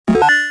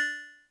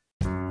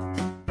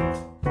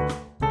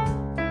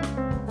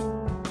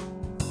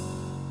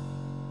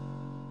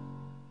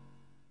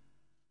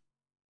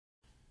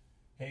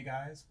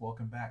guys,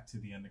 welcome back to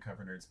the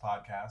Undercover Nerds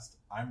podcast.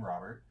 I'm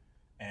Robert,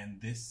 and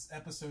this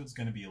episode's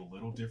going to be a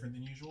little different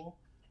than usual.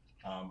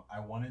 I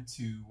wanted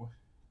to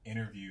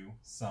interview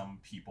some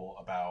people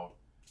about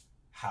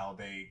how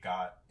they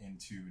got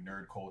into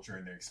nerd culture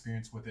and their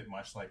experience with it,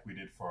 much like we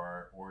did for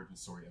our origin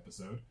story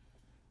episode.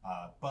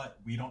 But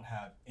we don't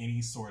have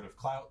any sort of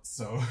clout,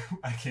 so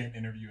I can't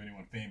interview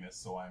anyone famous,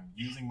 so I'm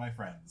using my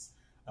friends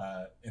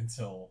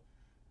until,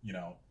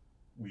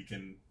 we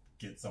can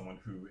get someone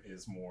who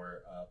is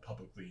more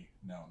publicly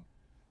known.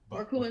 But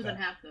we're cooler than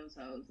half those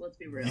hoes, let's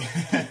be real.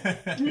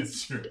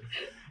 It's true.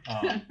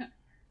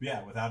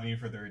 Without any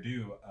further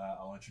ado,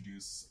 I'll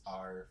introduce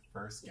our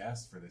first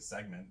guest for this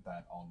segment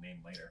that I'll name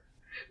later.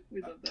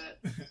 We love that.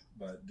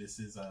 But this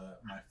is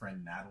my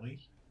friend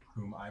Natalie,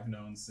 whom I've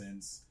known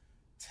since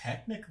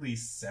technically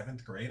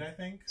 7th grade, I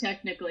think.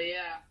 Technically,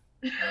 yeah.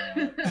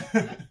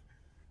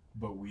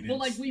 But we didn't.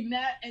 Well, we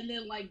met and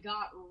then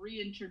got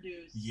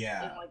reintroduced.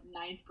 Yeah. In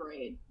 9th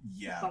grade.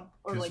 Yeah.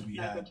 Or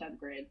 9th or 10th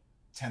grade.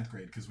 10th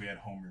grade, because we had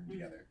homeroom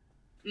together.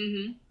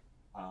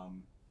 Mm-hmm.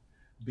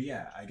 But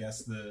yeah, I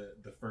guess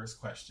the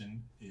first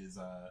question is,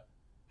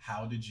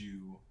 how did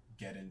you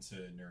get into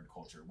nerd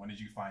culture? When did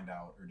you find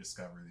out or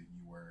discover that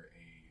you were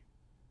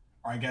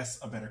or I guess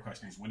a better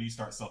question is, when do you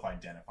start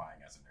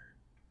self-identifying as a nerd?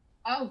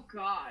 Oh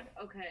God.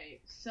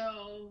 Okay.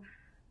 So,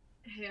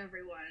 hey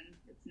everyone,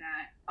 it's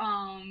Nat.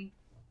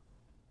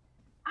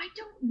 I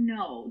don't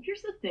know.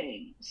 Here's the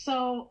thing.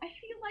 So I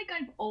feel like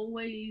I've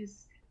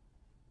always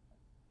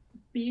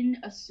been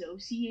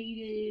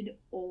associated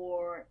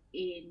or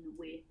in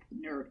with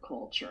nerd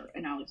culture,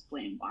 and I'll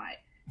explain why.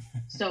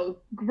 So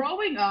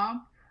growing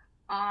up,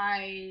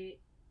 I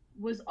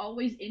was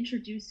always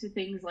introduced to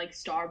things like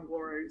Star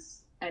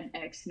Wars and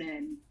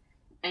X-Men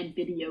and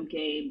video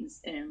games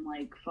and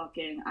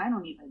I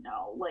don't even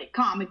know,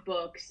 comic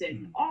books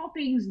and all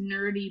things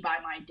nerdy by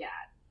my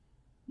dad.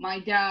 My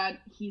dad,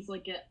 he's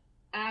an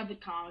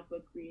avid comic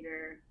book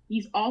reader.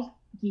 He's all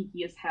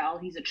geeky as hell.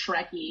 He's a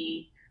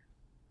Trekkie,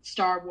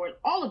 Star Wars,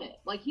 all of it.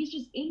 He's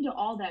just into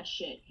all that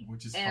shit.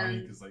 Which is funny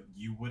because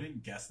you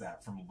wouldn't guess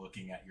that from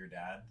looking at your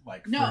dad.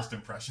 No. First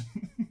impression.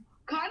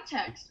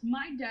 Context.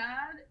 My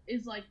dad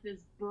is this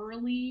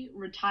burly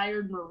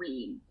retired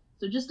Marine.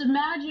 So just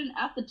imagine,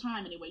 at the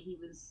time anyway, he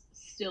was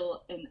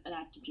still an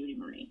active duty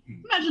Marine.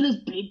 Imagine this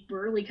big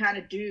burly kind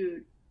of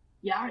dude.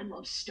 Yeah, I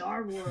love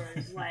Star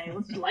Wars.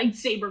 Let's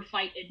lightsaber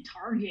fight in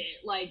Target.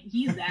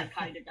 He's that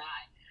kind of guy.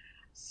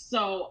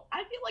 So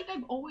I feel like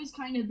I've always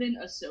kind of been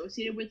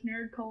associated with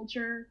nerd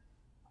culture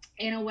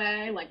in a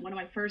way. One of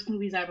my first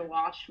movies I ever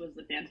watched was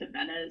The Phantom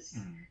Menace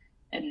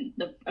and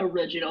the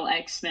original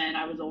X-Men.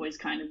 I was always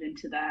kind of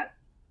into that.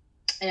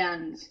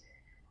 And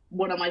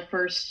one of my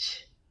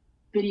first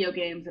video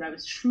games that I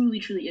was truly,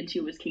 truly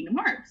into was Kingdom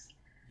Hearts.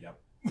 Yep.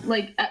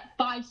 At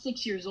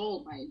 5-6 years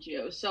old, mind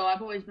you. So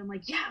I've always been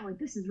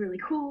this is really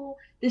cool.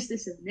 This,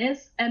 and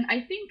this. And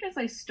I think as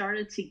I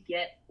started to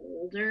get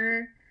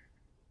older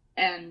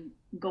and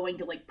going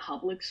to like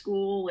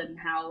school and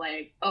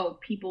how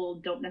people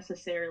don't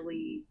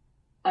necessarily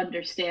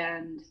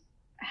understand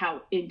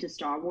how into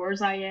Star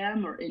Wars I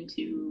am or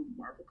into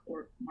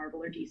Marvel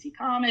or DC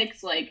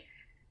comics,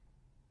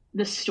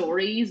 the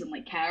stories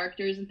and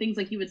characters and things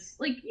you would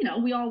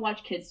we all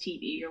watch kids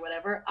TV or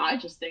whatever. I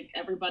just think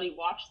everybody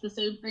watched the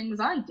same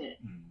things I did.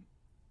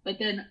 But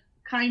then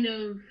kind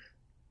of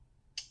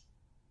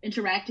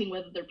interacting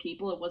with other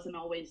people, it wasn't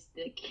always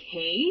the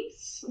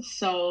case.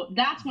 So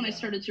that's when I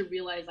started to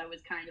realize I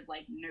was kind of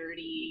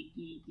nerdy,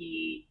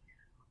 geeky,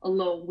 a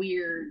little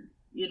weird,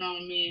 you know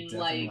what I mean?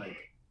 Definitely,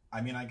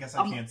 I guess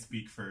I can't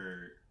speak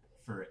for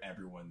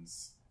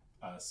everyone's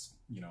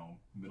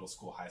middle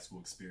school, high school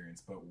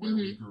experience, but where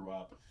we grew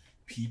up,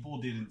 people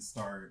didn't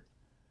start,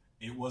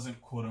 it wasn't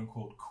quote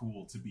unquote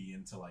cool to be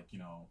into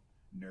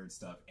nerd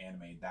stuff,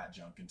 anime, that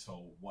junk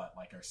until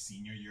our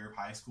senior year of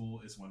high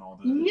school is when all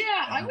the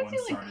I would say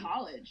started.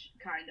 College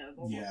kind of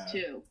almost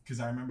too, because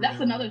I remember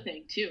that's another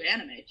thing too,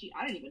 anime. Gee,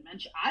 I didn't even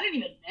mention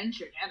anime.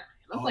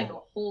 That's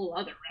a whole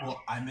other realm.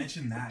 Well, I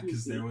mentioned that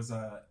because there was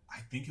I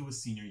think it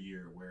was senior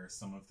year where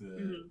some of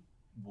the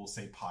we'll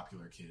say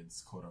popular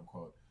kids, quote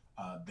unquote,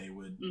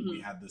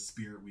 we had the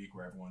Spirit Week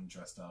where everyone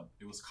dressed up.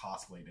 It was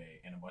cosplay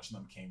day, and a bunch of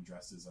them came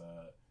dressed as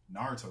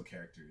Naruto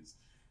characters.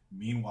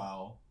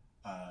 Meanwhile,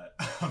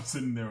 I'm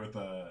sitting there with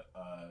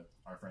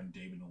our friend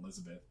David and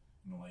Elizabeth,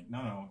 and they're like,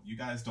 no, you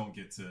guys don't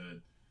get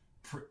to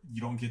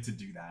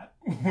do that.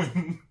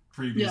 When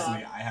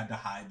previously I had to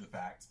hide the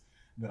fact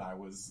that I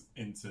was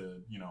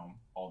into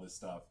all this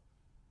stuff.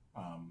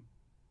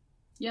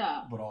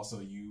 But also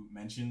you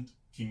mentioned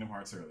Kingdom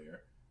Hearts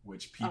earlier,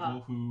 which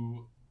people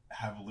who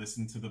have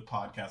listened to the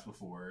podcast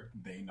before,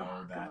 they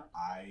know that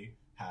I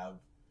have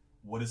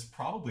what is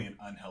probably an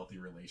unhealthy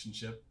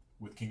relationship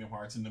with Kingdom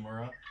Hearts and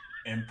Nomura,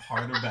 and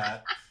part of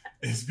that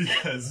is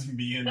because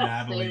me and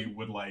Natalie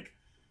would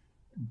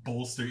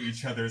bolster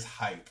each other's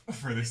hype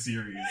for the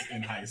series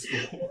in high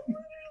school.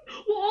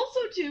 Well, also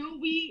too,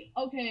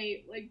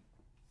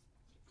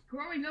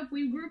 growing up,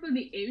 we grew up in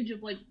the age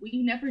of, like,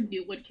 we never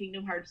knew what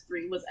Kingdom Hearts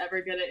 3 was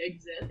ever going to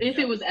exist. If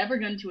it was ever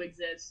going to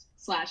exist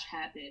 /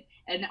 happen.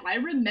 And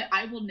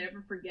I will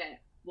never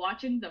forget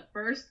watching the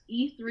first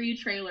E3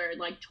 trailer in,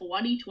 like,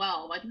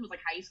 2012. I think it was, like,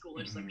 high school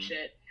or some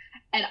shit.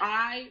 And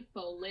I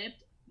flipped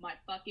my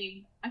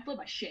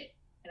shit.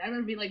 And I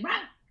remember being like,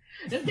 "Rah!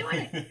 They're doing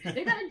it!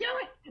 They're gonna do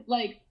it!"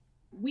 Like,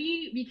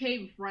 we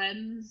became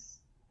friends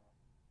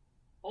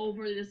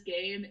over this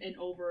game and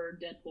over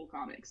Deadpool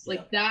comics.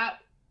 Like, that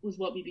was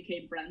what we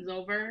became friends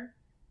over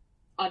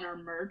on our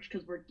merch,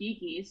 because we're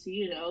geeky, so,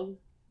 you know,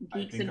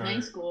 geeks in high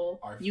school.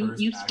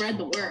 You spread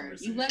the word.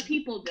 You let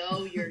people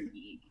know you're a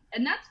geek.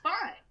 And that's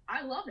fine.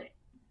 I love it.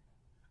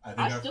 I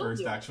think our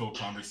first actual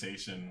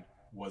conversation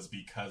was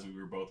because we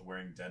were both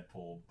wearing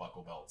Deadpool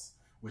buckle belts.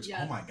 Which,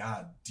 oh my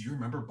god, do you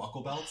remember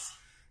buckle belts?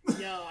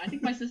 Yo, I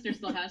think my sister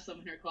still has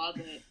some in her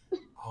closet.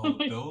 Oh,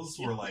 those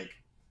were like,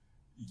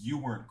 you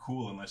weren't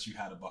cool unless you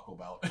had a buckle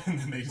belt. And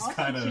then they just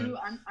kind of...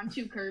 I'm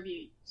too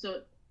curvy,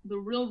 so the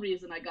real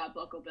reason I got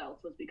buckle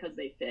belts was because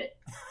they fit.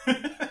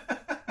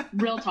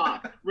 Real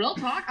talk.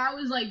 I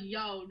was like,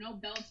 yo, no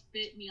belts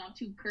fit me. I'm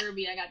too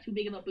curvy. I got too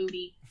big of a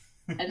booty.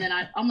 And then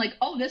I'm like,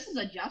 oh, this is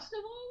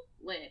adjustable?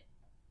 Lit.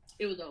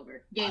 It was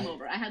over. Game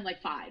over. I had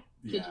like 5.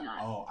 Kid you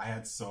not. Oh, I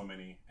had so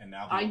many. And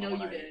now I know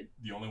you did.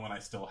 The only one I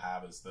still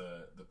have is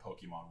the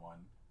Pokemon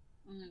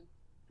one.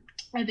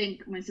 I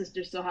think my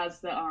sister still has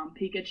the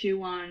Pikachu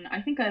one.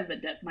 I think I have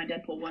my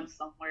Deadpool one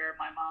somewhere in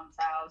my mom's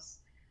house.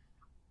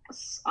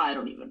 I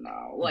don't even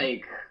know.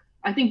 Like,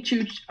 I think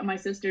my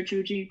sister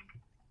Chuchi,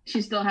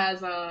 she still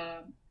has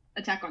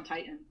Attack on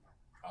Titan.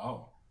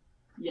 Oh.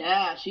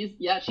 Yeah, she's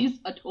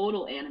a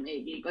total anime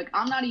geek. Like,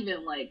 I'm not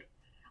even like,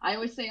 I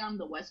always say I'm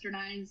the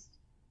westernized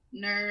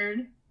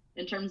nerd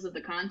in terms of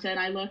the content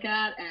I look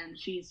at, and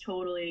she's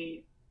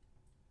totally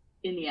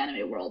in the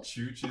anime world.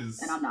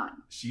 And I'm not.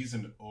 She's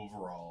an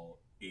overall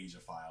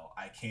Asiaphile.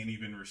 I can't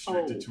even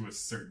restrict it to a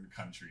certain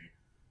country.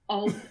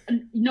 Oh,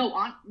 no,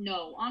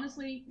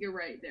 honestly, you're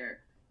right there.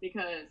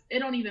 Because it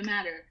don't even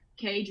matter.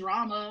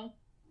 K-drama,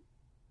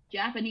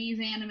 Japanese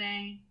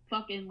anime,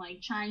 fucking, like,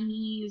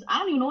 Chinese. I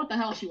don't even know what the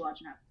hell she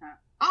watching at the time.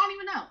 I don't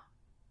even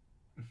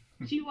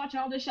know. She watching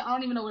all this shit. I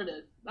don't even know what it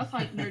is. That's how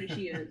nerdy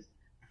she is.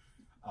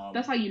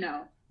 That's how you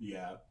know.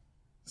 Yeah.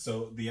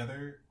 So the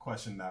other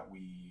question that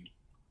we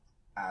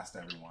asked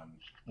everyone,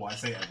 well, I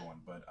say everyone,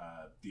 but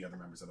the other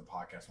members of the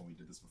podcast when we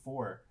did this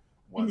before,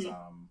 was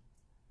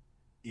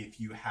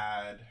if you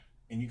had,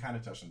 and you kind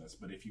of touched on this,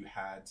 but if you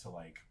had to,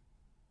 like,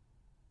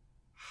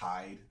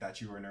 hide that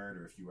you were a nerd,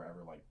 or if you were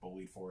ever, like,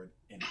 bullied for it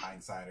in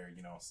hindsight, or,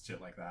 you know, shit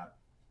like that.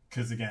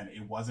 Because, again,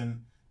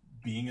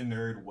 being a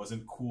nerd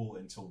wasn't cool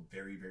until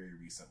very, very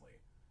recently.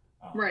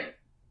 Right.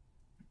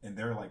 And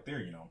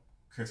you know,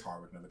 Chris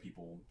Hardwick and other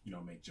people, you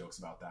know, make jokes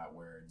about that,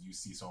 where you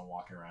see someone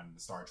walking around in a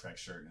Star Trek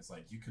shirt and it's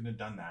like, you couldn't have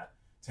done that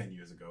 10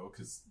 years ago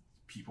because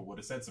people would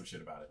have said some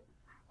shit about it.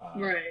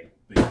 Right.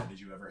 But yeah, did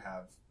you ever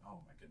have, oh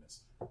my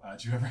goodness,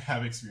 did you ever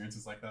have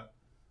experiences like that?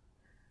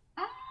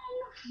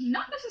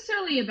 Not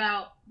necessarily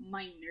about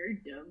my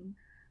nerddom.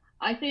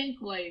 I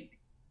think, like,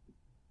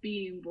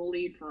 being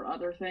bullied for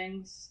other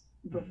things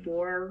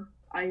before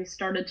I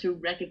started to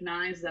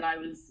recognize that I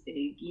was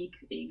a geek,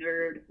 a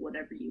nerd,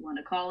 whatever you want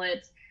to call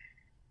it,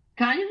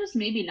 kind of just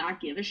maybe not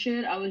give a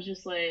shit. I was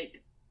just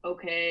like,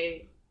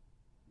 okay,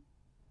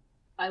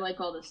 I like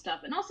all this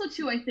stuff. And also,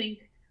 too, I think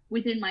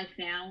within my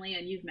family,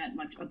 and you've met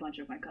a bunch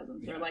of my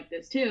cousins, they're like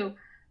this, too,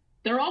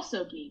 they're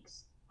also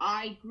geeks.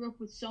 I grew up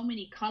with so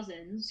many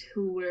cousins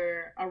who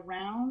were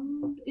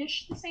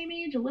around-ish the same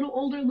age, a little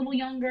older, a little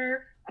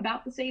younger,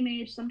 about the same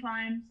age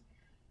sometimes.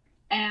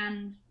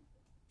 And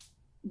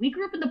we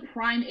grew up in the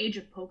prime age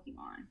of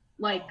Pokemon.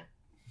 Like,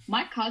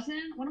 one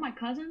of my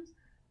cousins,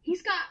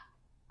 he's got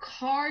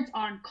cards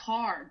on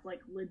cards,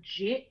 like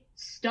legit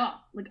stuff,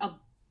 like a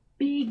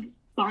big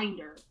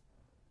binder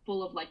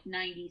full of, like,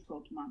 90s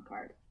Pokemon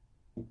cards.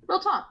 Real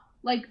talk.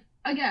 Like,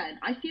 again,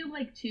 I feel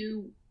like,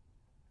 too,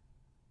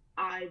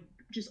 I've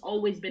just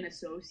always been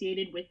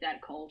associated with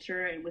that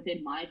culture, and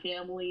within my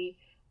family,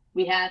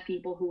 we have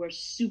people who are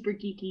super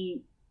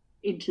geeky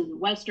into the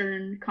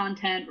Western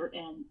content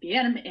and the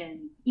anime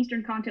and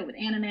Eastern content with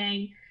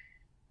anime.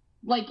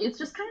 Like, it's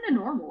just kind of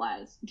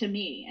normalized to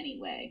me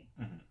anyway.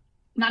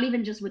 Not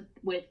even just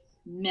with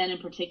men in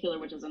particular,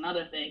 which is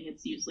another thing.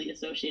 It's usually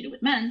associated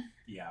with men.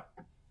 Yeah.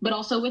 But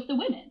also with the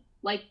women.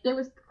 Like, there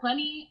was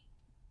plenty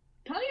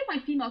of my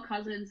female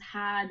cousins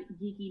had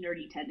geeky,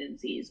 nerdy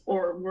tendencies,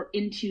 or were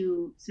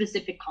into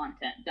specific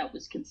content that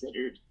was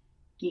considered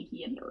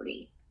geeky and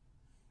nerdy.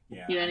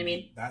 Yeah. You know what I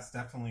mean? That's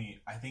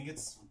definitely,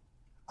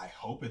 I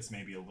hope it's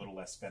maybe a little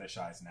less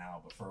fetishized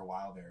now, but for a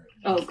while there,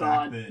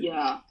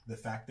 the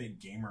fact that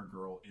gamer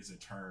girl is a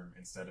term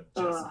instead of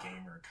just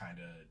gamer kind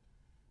of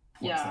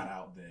points that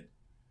out,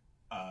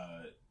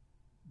 that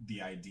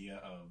the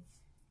idea of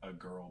a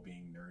girl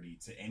being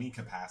nerdy to any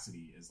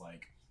capacity is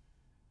like,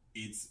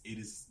 it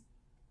is,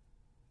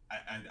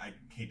 I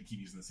hate to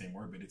keep using the same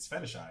word, but it's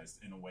fetishized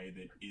in a way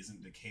that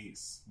isn't the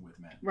case with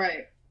men.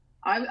 Right.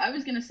 I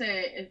was going to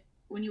say,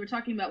 when you were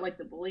talking about like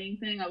the bullying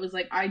thing, I was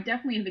like, I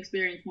definitely have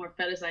experienced more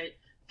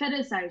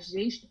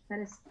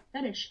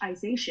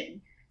fetishization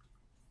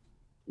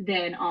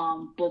than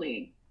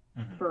bullying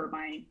for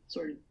my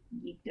sort of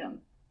geekdom,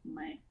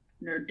 my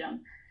nerddom.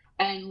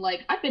 And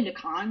like I've been to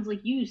cons,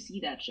 like you see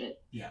that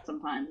shit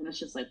sometimes, and it's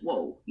just like,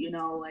 whoa, you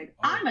know, like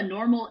I'm a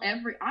normal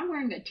I'm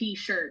wearing a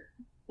t-shirt,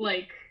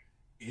 like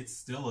it's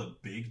still a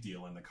big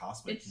deal in the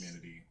cosplay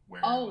community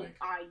where like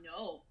I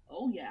know.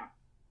 Oh yeah.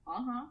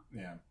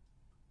 Yeah.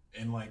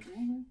 And like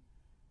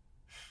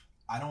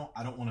I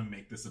don't want to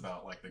make this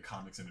about like the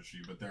comics industry,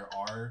 but there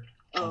are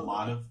a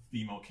lot of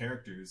female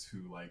characters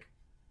who like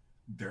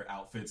their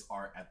outfits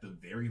are at the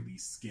very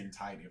least skin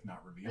tight, if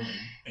not revealing,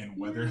 and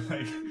whether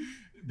like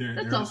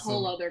that's a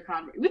whole other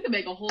conversation. We could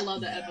make a whole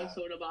other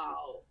episode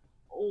about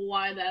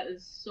why that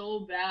is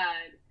so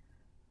bad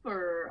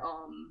for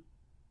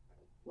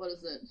what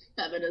is it,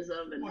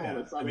 feminism and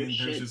all this other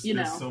shit.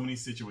 There's so many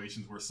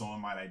situations where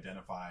someone might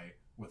identify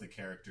with a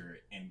character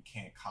and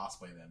can't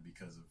cosplay them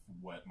because of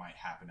what might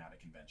happen at a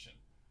convention.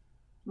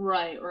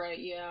 Right,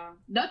 yeah.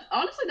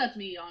 That's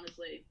me,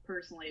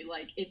 personally.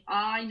 Like, if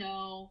I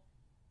know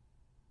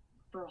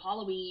for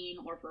Halloween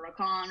or for a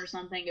con or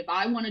something, if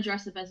I want to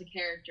dress up as a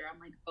character, I'm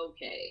like,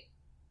 okay,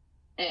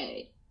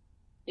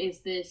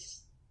 is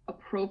this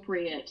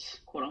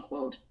appropriate, quote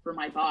unquote, for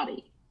my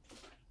body?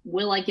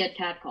 Will I get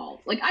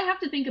catcalled? Like, I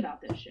have to think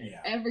about this shit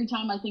every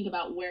time I think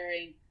about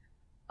wearing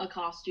a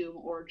costume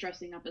or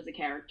dressing up as a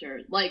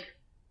character. Like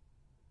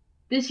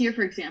this year,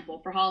 for example,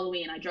 for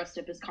Halloween, I dressed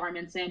up as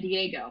Carmen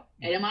Sandiego,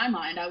 and in my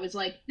mind, I was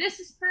like,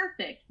 "This is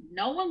perfect.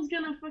 No one's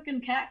gonna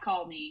fucking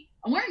catcall me.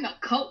 I'm wearing a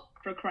coat,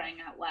 for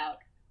crying out loud.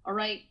 All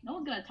right, no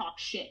one's gonna talk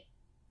shit."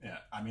 Yeah,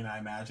 I mean, I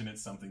imagine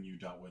it's something you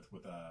dealt with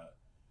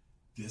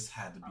this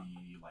had to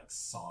be like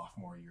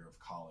sophomore year of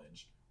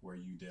college, where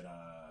you did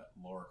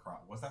Lara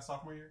Croft. Was that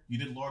sophomore year? You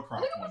did Lara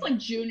Croft. I think it was like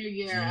junior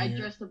year. I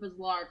dressed up as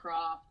Lara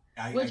Croft.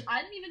 Which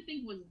I didn't even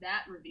think was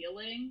that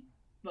revealing,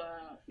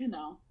 but you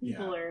know,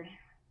 people are.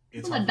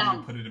 It's hard for me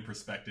to put it in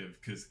perspective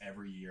because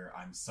every year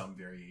I'm some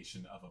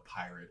variation of a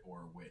pirate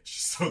or a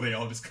witch, so they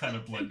all just kind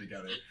of blend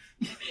together.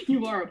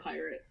 You are a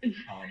pirate.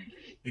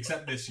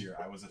 Except this year,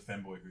 I was a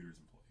Femboy Hooters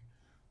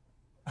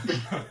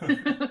employee.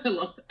 I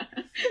love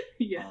that.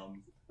 Yeah.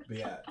 But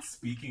yeah,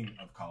 speaking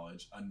of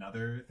college,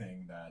 another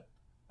thing that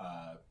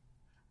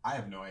I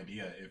have no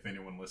idea if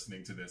anyone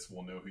listening to this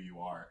will know who you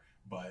are,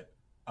 but.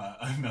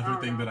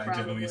 Another thing that I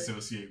generally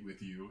associate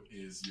with you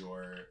is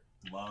your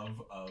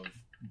love of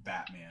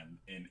Batman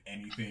and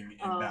anything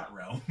in that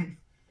realm,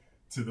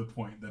 to the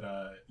point that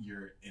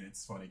you're, and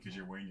it's funny because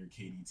you're wearing your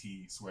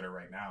KDT sweater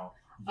right now.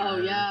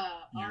 Your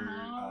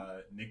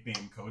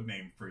nickname, code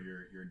name for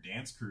your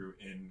dance crew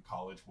in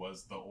college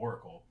was the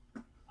Oracle.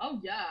 Oh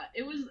yeah,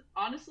 it was,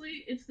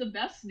 honestly, it's the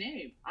best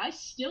name. I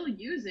still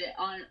use it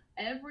on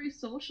every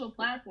social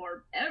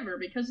platform ever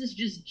because it's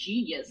just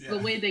genius the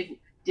way they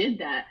did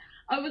that.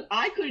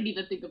 I couldn't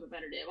even think of a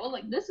better name. I was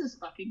like, this is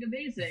fucking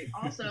amazing.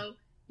 Also,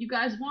 you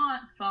guys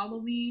follow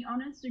me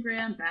on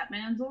Instagram,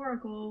 Batman's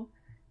Oracle.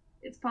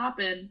 It's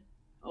poppin'.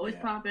 Always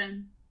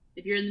poppin'.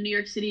 If you're in the New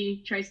York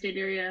City, tri-state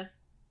area,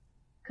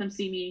 come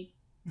see me.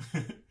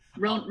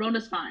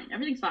 Rona's fine.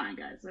 Everything's fine,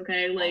 guys.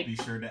 Okay? Like, I'll be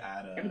sure to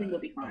add everything will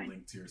be fine. A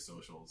link to your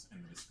socials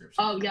in the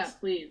description. Oh, yeah,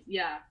 please.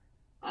 Yeah.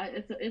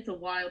 It's a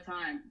wild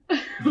time.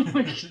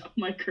 Oh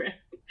my crap.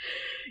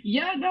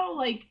 Yeah, no,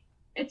 like,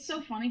 it's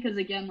so funny because,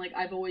 again, like,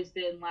 I've always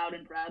been loud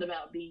and proud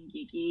about being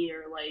geeky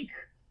or, like,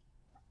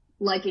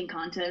 liking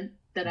content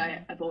that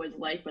I've always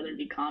liked, whether it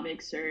be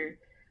comics or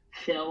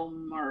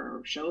film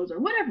or shows or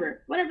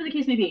whatever the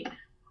case may be.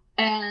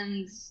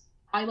 And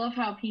I love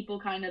how people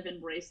kind of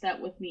embrace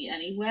that with me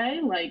anyway.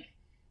 Like,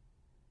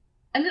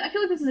 and I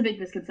feel like this is a big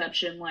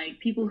misconception. Like,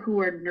 people who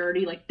are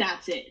nerdy, like,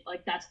 that's it.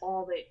 Like, that's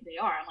all they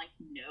are. I'm like,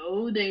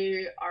 no,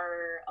 they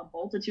are a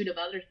multitude of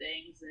other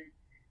things. And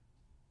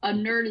a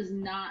nerd is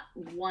not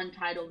one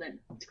title that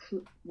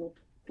will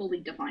fully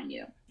define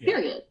you.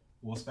 Period.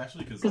 Well,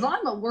 especially because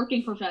I'm a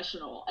working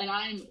professional and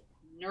I'm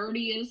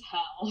nerdy as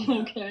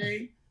hell.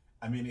 Okay.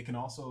 I mean, it can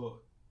also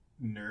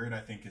nerd.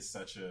 I think is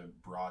such a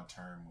broad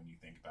term when you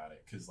think about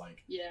it, because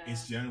like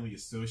it's generally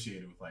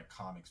associated with like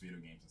comics, video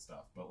games, and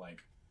stuff. But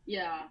like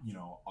you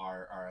know,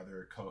 our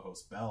other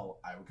co-host Belle,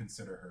 I would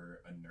consider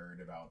her a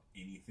nerd about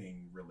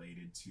anything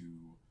related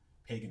to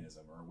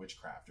paganism or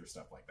witchcraft or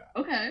stuff like that.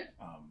 Okay.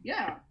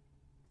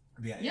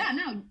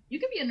 No, you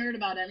could be a nerd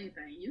about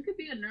anything. You could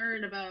be a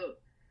nerd about,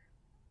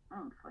 I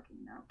don't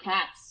fucking know,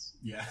 cats.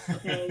 Yeah.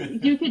 Okay.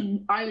 You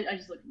could. I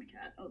just looked at my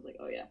cat. I was like,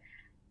 oh yeah.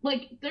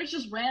 Like, there's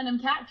just random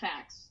cat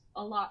facts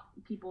a lot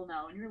of people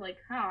know, and you're like,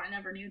 how? I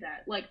never knew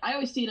that. Like, I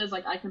always see it as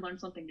like I can learn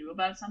something new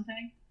about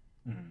something.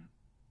 Mm-hmm.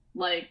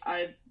 Like,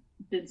 I've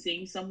been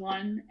seeing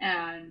someone,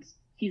 and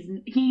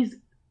he's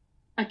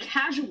a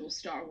casual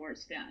Star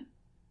Wars fan.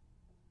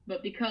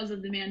 But because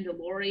of the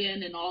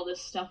Mandalorian and all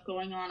this stuff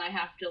going on, I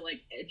have to,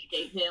 like,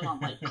 educate him on,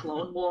 like,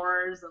 Clone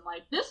Wars and,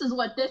 like, this is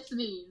what this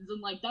means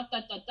and, like,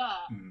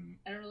 da-da-da-da. Mm.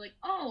 and we're like,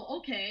 oh,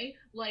 okay,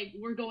 like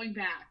we're going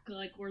back,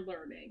 like we're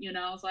learning, you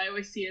know. So I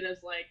always see it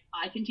as like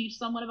I can teach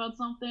someone about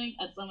something,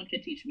 and someone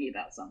can teach me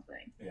about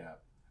something. Yeah,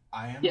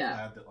 I am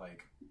glad that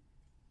like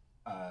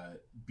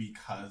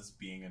because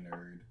being a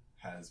nerd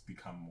has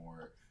become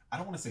more, I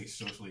don't want to say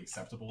socially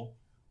acceptable,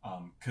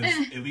 because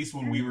at least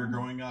when we were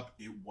growing up,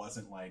 it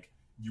wasn't like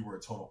you were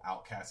a total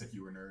outcast if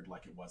you were a nerd,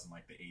 like it was in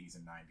like the 80s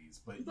and 90s.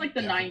 But it's like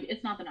the 90s.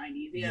 It's not the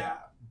 90s. Yeah,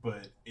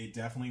 but it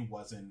definitely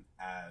wasn't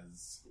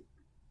as,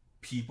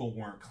 people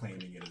weren't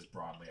claiming it as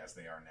broadly as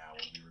they are now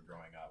when we were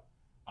growing up.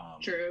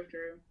 True.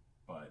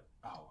 But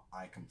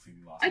I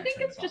completely lost. I think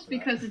it's just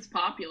because it's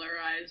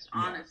popularized,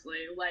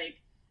 honestly. Like,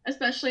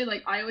 especially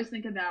like I always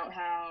think about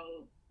how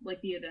like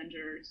the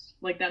Avengers,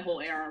 like that whole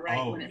era,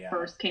 right, when it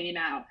first came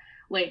out,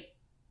 like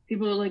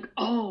people are like,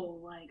 oh,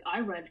 like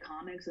I read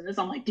comics and this.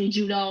 I'm like, did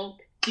you know?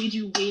 Did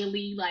you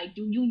really? Like,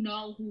 do you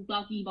know who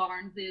Bucky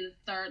Barnes is,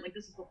 sir? Like,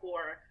 this is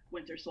before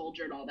Winter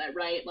Soldier and all that,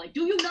 right? Like,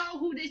 do you know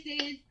who this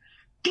is?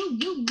 Do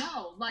you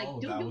know? Like,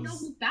 do you know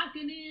who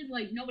Falcon is?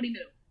 Like, nobody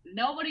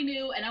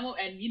knew,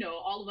 and you know,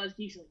 all of us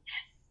geeks like, yes.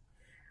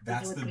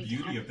 That's the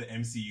beauty of the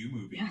MCU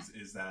movies,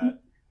 is that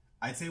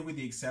I'd say with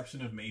the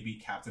exception of maybe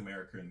Captain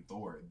America and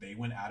Thor, they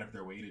went out of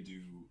their way to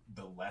do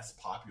the less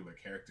popular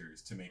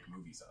characters to make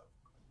movies of.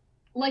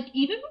 Like,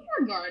 even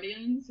before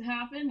Guardians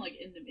happened, like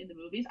in the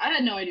movies, I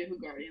had no idea who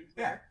Guardians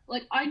were. Yeah.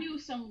 Like, I knew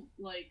some,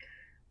 like,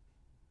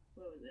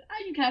 what was it?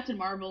 I knew Captain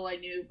Marvel, I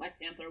knew Black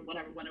Panther,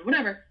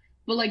 whatever.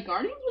 But, like,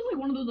 Guardians was, like,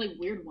 one of those, like,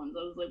 weird ones.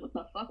 I was like, what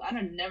the fuck? I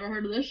had never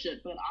heard of this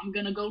shit, but I'm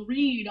gonna go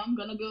read. I'm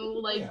gonna go,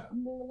 like,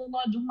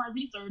 do my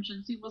research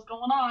and see what's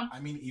going on.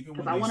 I mean, even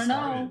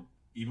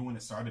when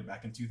it started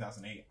back in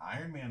 2008,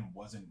 Iron Man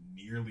wasn't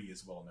nearly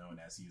as well known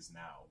as he is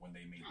now when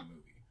they made the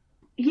movie.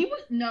 He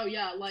was,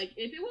 like,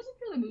 if it wasn't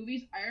for the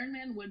movies, Iron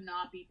Man would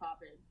not be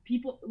popping.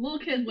 Little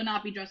kids would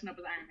not be dressing up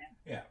as Iron Man.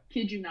 Yeah.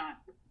 Kid you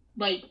not.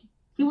 Like,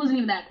 he wasn't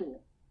even that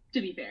cool, to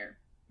be fair.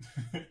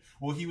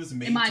 Well, he was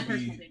made in my to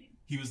personal be... opinion.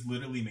 He was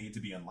literally made to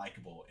be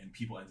unlikable, and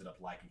people ended up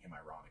liking him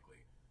ironically.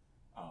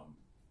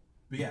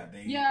 But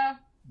yeah,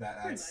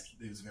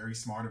 it was very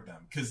smart of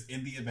them, because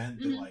in the event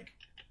that like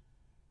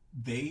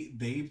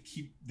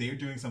they're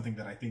doing something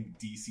that I think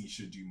DC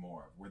should do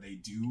more of, where they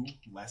do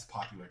less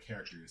popular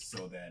characters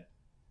so that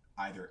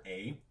either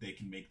A, they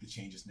can make the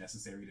changes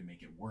necessary to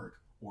make it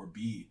work, or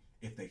B,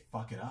 if they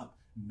fuck it up,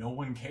 no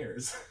one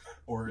cares,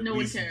 or at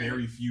least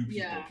very few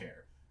people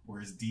care.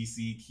 Whereas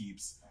DC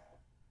keeps.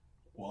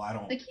 Well, I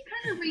don't. They keep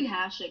kind of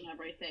rehashing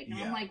everything.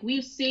 And I'm like,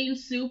 we've seen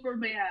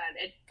Superman,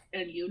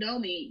 and you know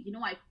me. You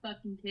know I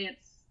fucking can't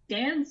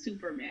stand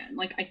Superman.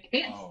 Like, I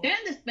can't stand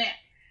this man.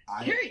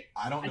 Period.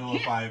 I don't know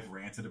if I've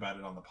ranted about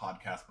it on the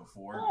podcast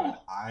before,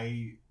 but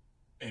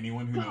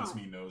anyone who knows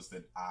me knows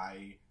that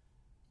I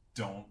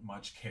don't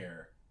much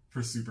care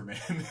for Superman.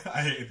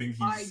 I think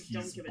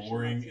he's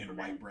boring and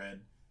white bread.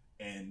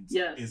 And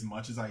as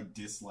much as I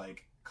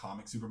dislike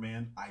comic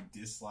Superman, I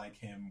dislike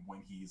him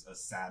when he's a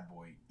sad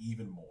boy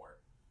even more.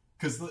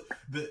 Because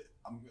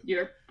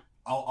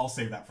I'll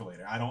save that for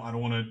later. I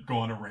don't want to go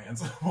on a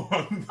rant.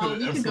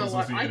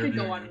 I could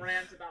go on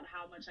rants about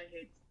how much I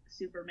hate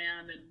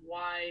Superman and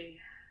why.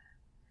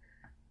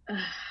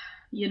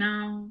 You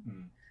know,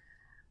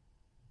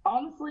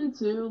 honestly,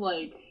 too.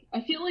 Like,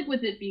 I feel like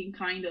with it being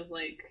kind of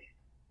like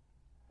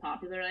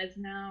popularized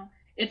now,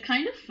 it's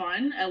kind of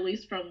fun, at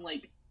least from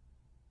like,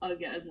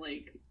 again,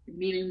 like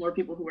meeting more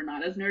people who are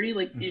not as nerdy,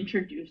 like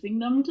introducing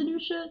them to new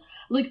shit.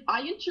 Like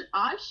I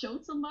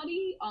showed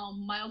somebody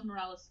Miles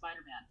Morales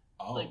Spider-Man.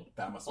 Oh, like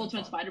that must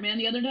Ultimate Spider-Man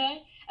the other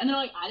day, and they're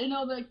like, I didn't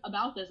know like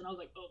about this, and I was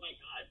like, oh my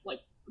god,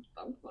 like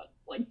so fun.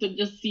 Like to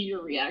just see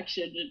your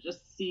reaction, to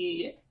just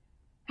see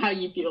how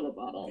you feel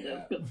about all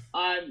this, because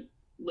I'm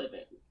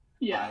livid.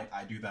 Yeah,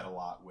 I do that a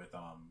lot with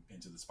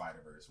Into the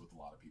Spider-Verse with a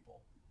lot of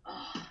people.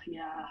 Oh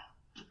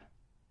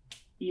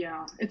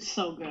yeah, it's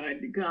so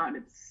good. God,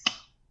 it's.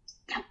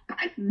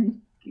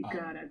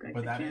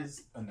 But that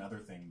is another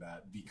thing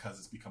that, because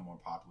it's become more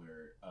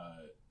popular,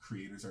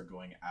 creators are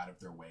going out of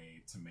their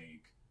way to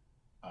make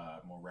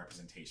more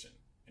representation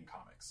in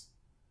comics.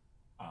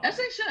 As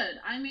they should.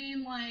 I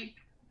mean, like,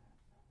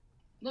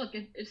 look,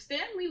 if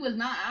Stan Lee was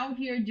not out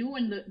here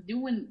doing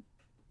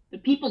the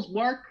people's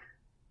work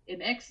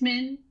in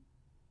X-Men,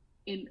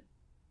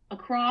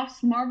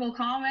 across Marvel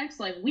Comics,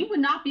 like, we would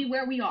not be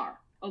where we are.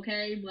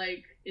 Okay,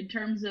 like in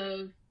terms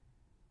of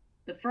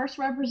the first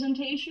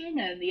representation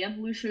and the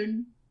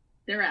evolution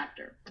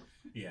thereafter.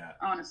 Yeah.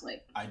 Honestly.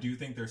 I do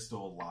think there's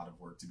still a lot of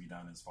work to be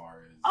done as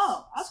far as...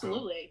 Oh,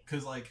 absolutely.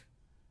 Because, like,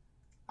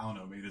 I don't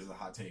know, maybe this is a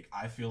hot take.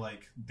 I feel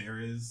like there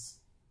is...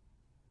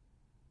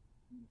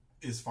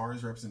 As far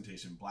as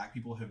representation, Black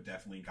people have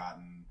definitely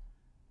gotten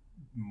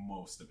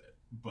most of it.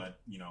 But,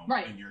 you know,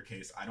 in your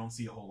case, I don't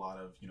see a whole lot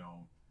of, you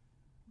know,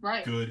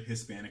 good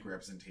Hispanic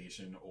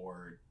representation,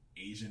 or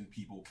Asian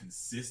people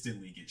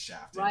consistently get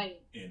shafted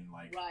in,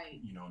 like,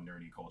 you know,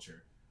 nerdy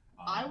culture.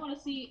 I want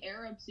to see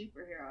Arab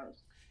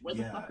superheroes. Where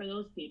the fuck are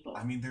those people?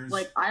 I mean, there's...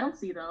 Like, I don't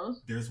see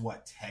those. There's,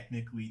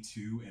 technically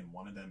two, and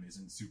one of them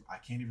isn't super... I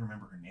can't even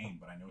remember her name,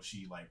 but I know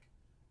she, like,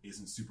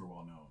 isn't super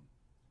well known.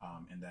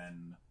 And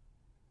then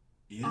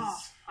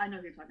I know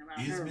who you're talking about.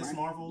 Is Miss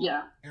Marvel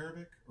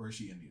Arabic or is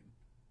she Indian?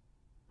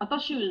 I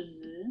thought she was.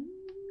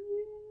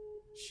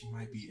 She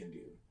might be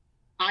Indian.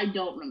 I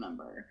don't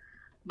remember,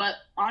 but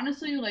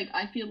honestly, like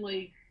I feel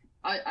like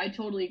I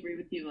totally agree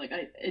with you. Like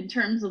in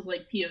terms of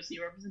like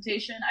POC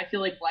representation, I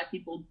feel like Black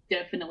people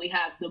definitely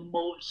have the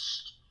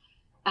most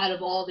out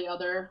of all the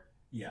other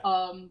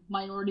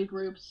minority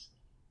groups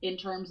in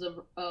terms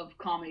of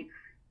comic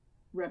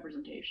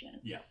representation.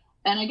 Yeah.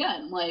 And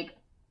again, like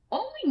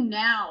only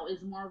now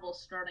is Marvel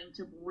starting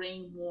to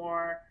bring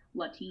more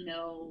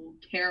Latino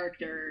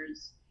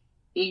characters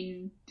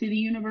into the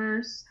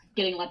universe,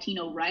 getting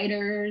Latino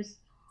writers.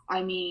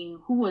 I mean,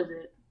 who was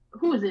it?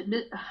 What's her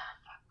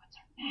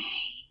name?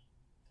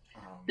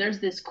 There's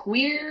this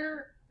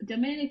queer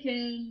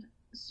Dominican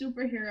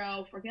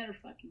superhero. Forget her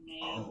fucking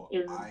name.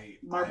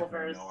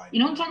 Marvelverse. No, you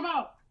know what I'm talking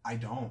about? I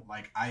don't.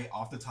 Like,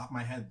 off the top of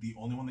my head, the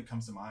only one that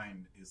comes to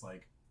mind is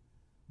like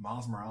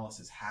Miles Morales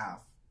is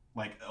half.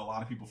 Like, a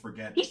lot of people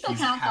forget he still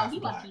counts though. He's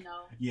Black. Latino.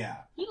 Yeah.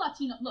 He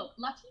Latino. Look,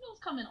 Latinos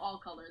come in all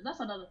colors. That's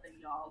another thing,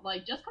 y'all.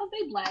 Like, just because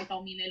they Black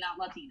don't mean they're not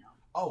Latino.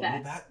 Oh,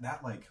 well,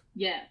 that like,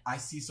 yeah. I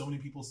see so many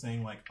people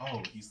saying like,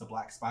 oh, he's the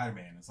Black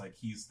Spider-Man. It's like,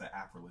 he's the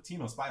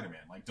Afro-Latino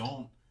Spider-Man. Like,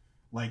 don't,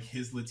 like,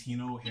 his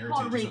Latino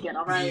heritage is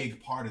a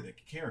big part of the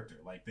character.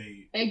 Like,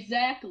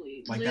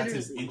 Exactly. Like, literally.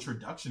 That's his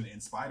introduction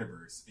in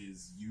Spider-Verse,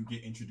 is you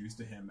get introduced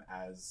to him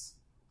as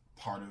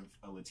part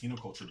of a Latino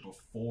culture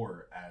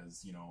before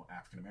as, you know,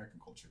 African-American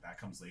culture. That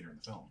comes later in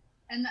the film.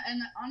 And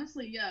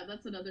honestly, yeah,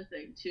 that's another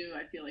thing, too.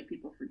 I feel like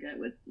people forget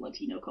with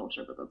Latino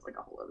culture, but that's like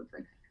a whole other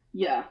thing.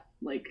 Yeah,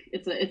 like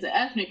it's an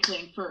ethnic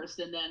thing first,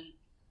 and then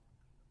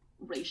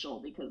racial,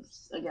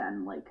 because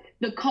again, like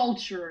the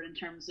culture in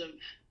terms of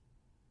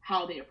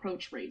how they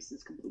approach race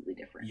is completely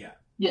different. Yeah.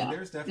 And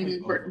there's definitely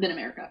than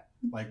America.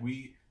 Like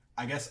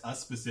I guess us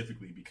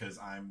specifically, because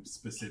I'm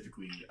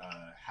specifically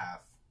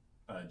half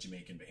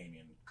Jamaican,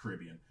 Bahamian,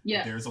 Caribbean.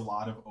 Yeah. There's a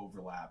lot of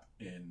overlap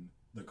in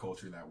the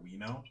culture that we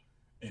know,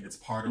 and it's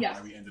part of why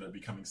we ended up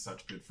becoming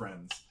such good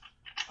friends.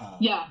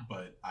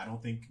 But I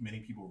don't think many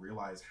people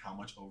realize how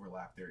much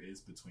overlap there is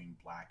between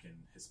Black and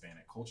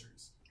Hispanic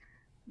cultures.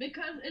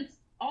 Because it's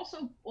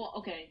also, well,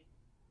 okay,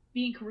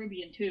 being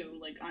Caribbean too,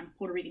 like I'm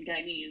Puerto Rican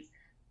Guyanese,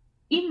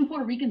 even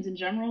Puerto Ricans in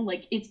general,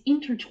 like it's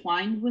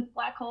intertwined with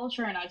Black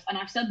culture, and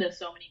I've said this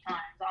so many times.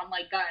 I'm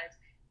like, guys,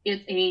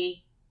 it's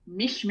a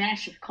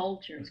mishmash of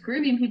cultures. Mm-hmm.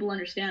 Caribbean people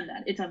understand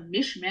that. It's a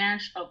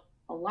mishmash of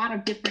a lot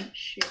of different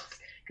shits.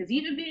 Because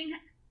even being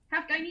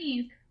half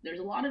Guyanese, there's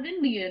a lot of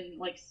Indian,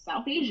 like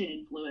South Asian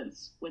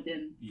influence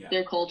within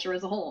their culture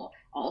as a whole.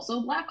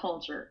 Also Black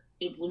culture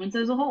influence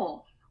as a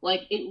whole.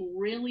 Like it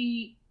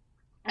really,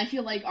 I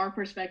feel like our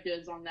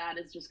perspectives on that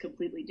is just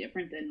completely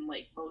different than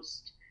like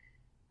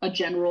a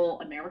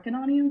general American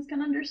audience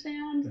can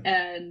understand. Mm-hmm.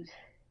 And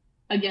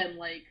again,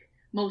 like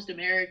most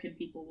American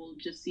people will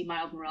just see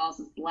Miles Morales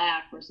as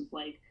Black versus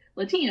like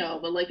Latino.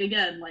 But like,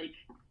 again, like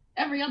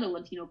every other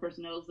Latino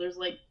person knows there's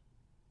like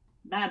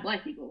mad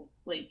Black people,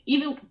 like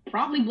even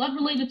probably blood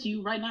related to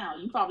you right now.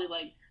 You probably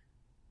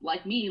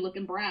like me,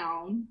 looking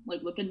brown,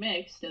 like looking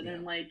mixed, and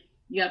then like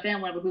you got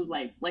family member who's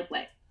like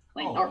Black.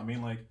 Like, I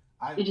mean, like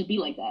it just be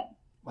like that.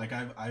 Like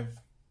I've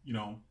you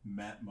know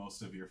met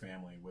most of your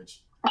family,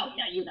 which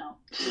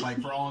like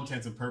for all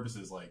intents and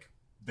purposes, like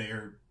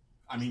they're.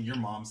 I mean, your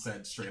mom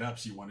said straight up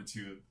she wanted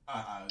to.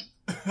 I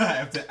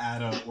have to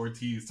add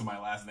Ortiz to my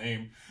last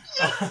name.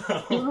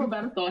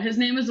 Roberto. His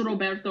name is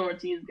Roberto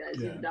Ortiz, guys.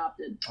 He's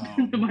adopted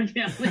to my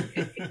family.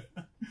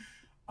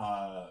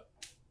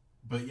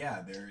 But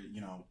yeah, they're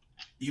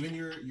even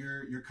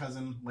your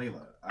cousin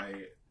Layla.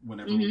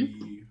 Whenever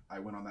I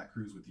went on that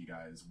cruise with you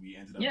guys, we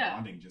ended up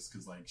bonding just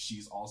because like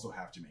she's also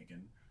half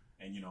Jamaican,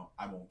 and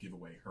I won't give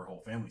away her whole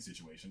family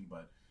situation,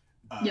 but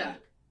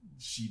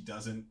she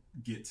doesn't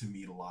get to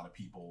meet a lot of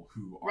people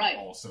who are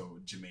also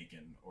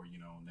Jamaican or,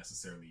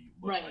 necessarily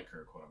look like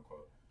her, quote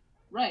unquote.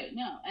 Right.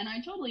 No. And I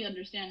totally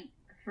understand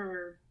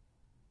her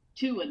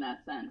too, in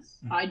that sense.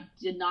 Mm-hmm. I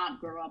did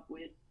not grow up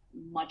with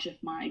much of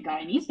my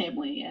Guyanese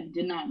family and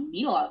did not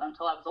meet a lot of them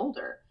until I was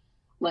older.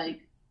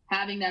 Like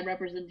having that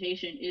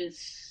representation is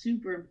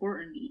super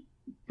important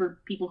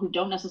for people who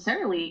don't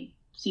necessarily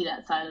see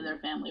that side of their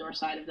family or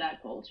side of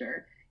that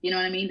culture. You know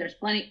what I mean? There's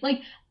plenty, like,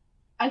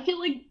 I feel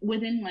like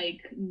within like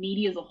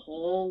media as a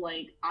whole,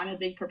 like I'm a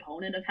big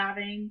proponent of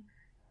having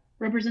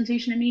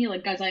representation in media.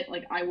 Like guys,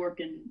 I work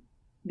in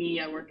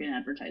media, I work in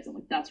advertising.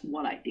 Like that's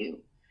what I do.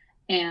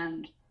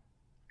 And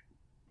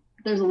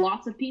there's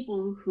lots of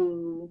people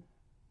who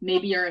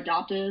maybe are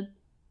adopted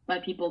by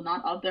people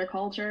not of their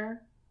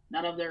culture,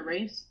 not of their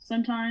race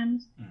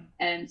sometimes.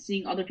 And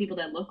seeing other people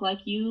that look like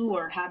you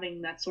or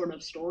having that sort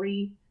of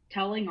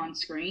storytelling on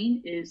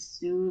screen is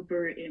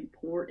super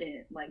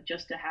important. Like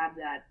just to have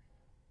that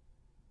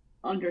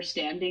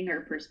understanding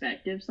or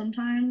perspective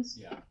sometimes.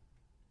 Yeah.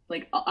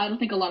 Like I don't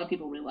think a lot of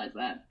people realize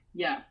that.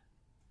 Yeah.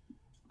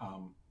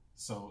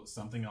 So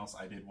something else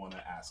I did want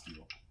to ask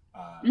you,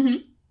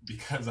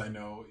 because I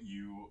know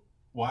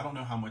I don't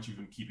know how much you've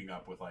been keeping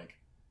up with like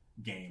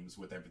games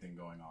with everything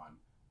going on,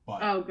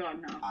 But oh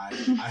god, no. I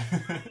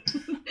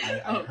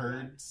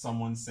heard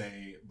someone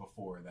say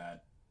before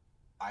that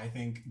I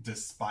think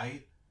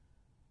despite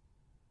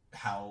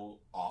how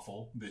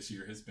awful this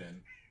year has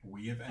been,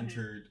 we have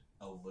entered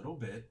a little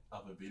bit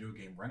of a video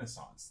game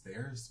renaissance.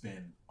 There's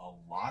been a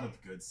lot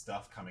of good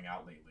stuff coming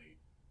out lately.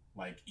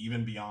 Like,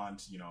 even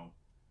beyond,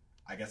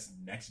 I guess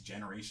next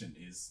generation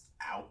is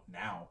out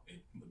now.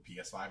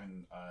 PS5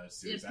 and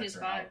Series X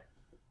are out.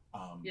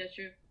 Yeah,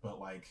 true. But,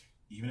 like,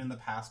 even in the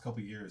past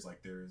couple years,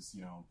 like, there's,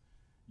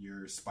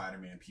 your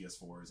Spider-Man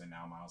PS4s and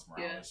now Miles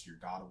Morales, your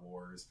God of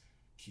Wars,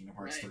 Kingdom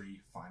Hearts 3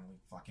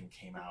 finally fucking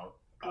came out.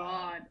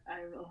 God,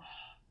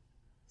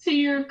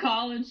 senior of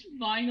college,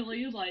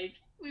 finally, like,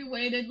 we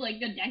waited like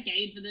a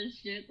decade for this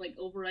shit, like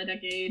over a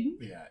decade.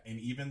 Yeah, and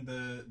even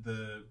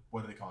the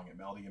what are they calling it?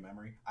 Melody of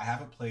Memory? I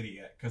haven't played it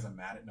yet because I'm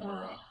mad at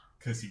Nomura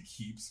because he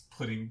keeps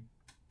putting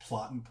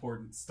plot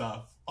important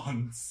stuff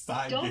on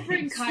side games. Don't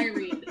bring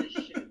Kyrie into this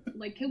shit.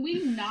 Like, can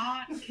we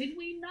not?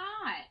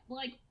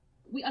 Like,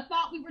 I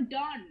thought we were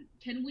done.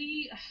 Can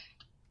we?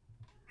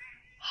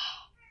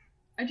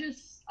 I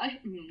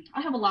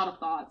have a lot of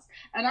thoughts,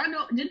 and I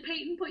know. Did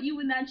Peyton put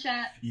you in that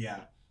chat?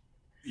 Yeah.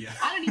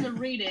 I didn't even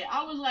read it.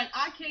 I was like,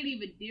 I can't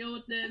even deal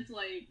with this.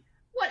 Like,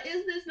 what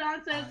is this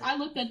nonsense? I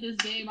looked at this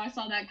game. I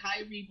saw that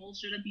Kyrie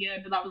bullshit at the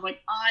end, and I was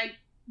like, I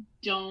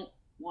don't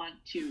want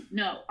to.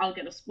 No, I'll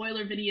get a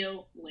spoiler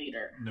video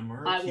later.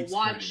 Nomura I will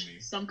watch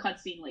some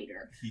cutscene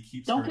later. He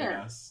keeps hurting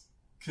us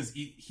because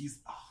he's.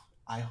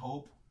 I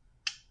hope.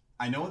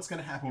 I know what's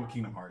going to happen with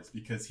Kingdom Hearts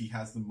because he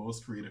has the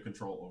most creative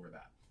control over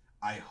that.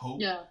 I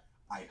hope. Yeah.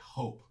 I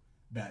hope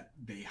that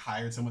they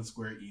hired someone at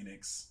Square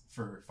Enix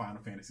for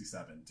Final Fantasy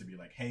VII to be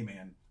like, hey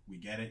man, we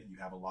get it, you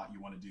have a lot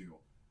you want to do,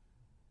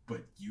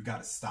 but you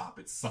got to stop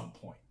at some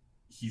point.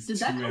 Did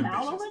that come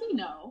out already?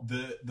 No.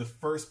 The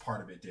first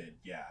part of it did,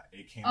 yeah.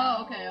 It came out.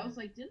 Oh, okay. I was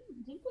like, didn't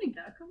like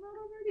that come out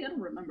already? I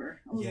don't remember.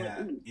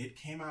 Yeah, it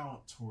came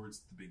out towards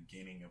the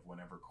beginning of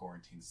whenever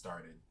quarantine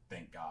started.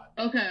 Thank God.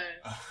 Okay.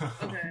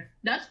 Okay.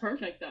 That's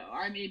perfect though.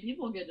 I mean,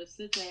 people get to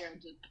sit there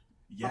and just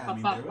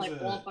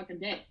all fucking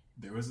day.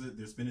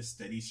 There's been a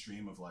steady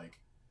stream of like,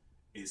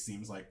 it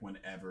seems like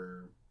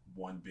whenever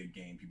one big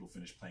game people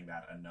finish playing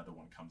that, another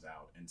one comes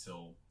out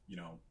until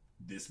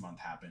this month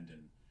happened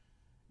and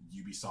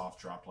Ubisoft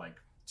dropped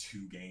like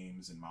 2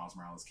 games and Miles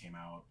Morales came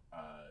out.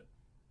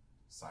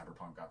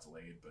 Cyberpunk got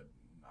delayed, but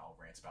I'll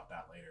rant about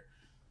that later.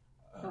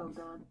 Oh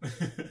god.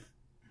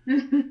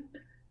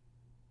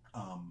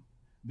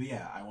 But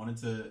yeah, I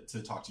wanted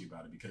to talk to you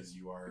about it because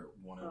you are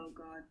one of... Oh,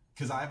 God.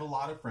 Because I have a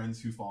lot of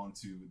friends who fall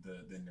into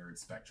the nerd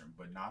spectrum,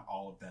 but not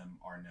all of them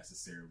are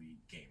necessarily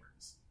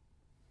gamers.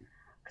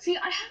 See,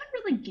 I haven't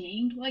really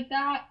gamed like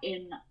that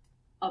in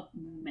a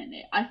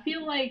minute. I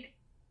feel like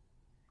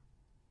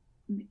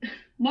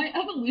my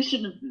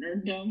evolution of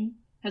nerddom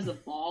has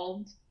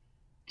evolved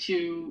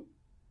to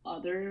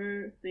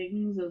other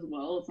things as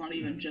well. It's not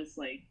even just,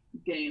 like,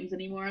 games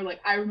anymore.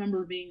 Like, I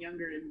remember being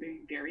younger and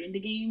being very into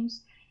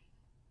games.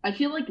 I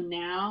feel like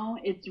now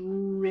it's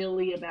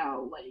really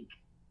about like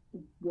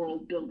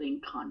world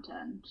building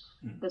content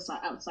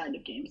outside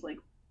of games. Like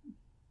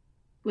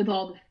with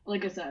all the,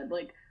 like I said,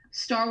 like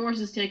Star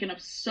Wars has taken up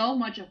so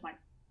much of my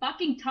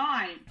fucking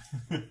time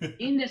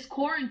in this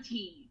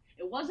quarantine.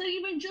 It wasn't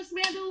even just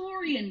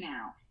Mandalorian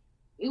now.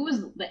 It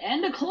was the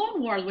end of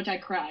Clone Wars, which I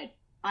cried.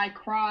 I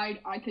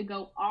could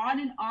go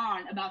on and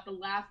on about the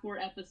last 4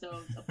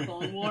 episodes of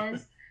Clone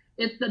Wars.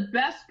 It's the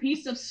best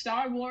piece of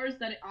Star Wars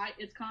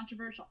it's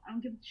controversial. I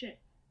don't give a shit.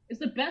 It's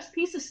the best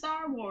piece of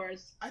Star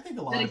Wars. I think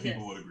a lot of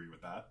people would agree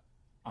with that.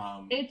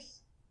 I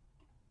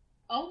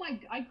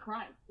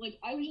cried. Like,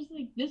 I was just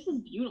like, this is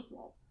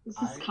beautiful. This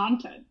is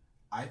content.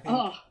 I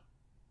think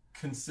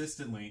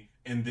consistently,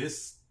 and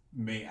this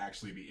may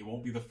actually be, it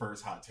won't be the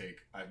first hot take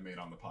I've made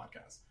on the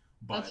podcast.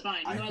 But that's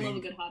fine. I love a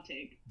good hot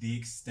take. The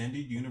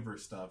extended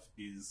universe stuff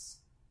is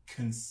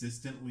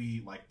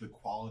consistently, like, the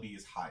quality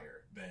is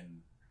higher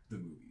than the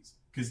movies,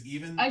 because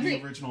even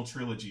the original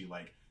trilogy,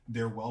 like,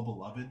 they're well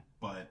beloved,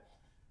 but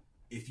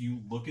if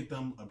you look at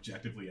them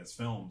objectively as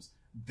films,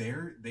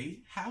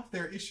 they have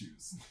their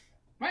issues.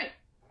 Right.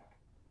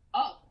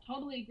 Oh,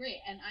 totally agree.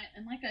 And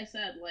like I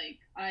said, like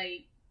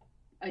I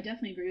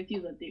definitely agree with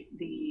you that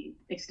the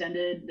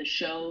extended, the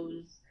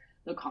shows,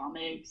 the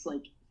comics,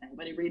 like if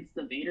anybody reads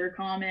the Vader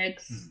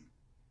comics,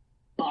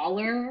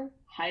 baller,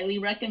 highly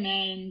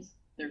recommend.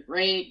 They're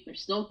great. They're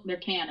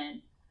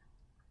canon.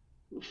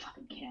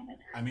 Fucking canon.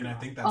 I mean, I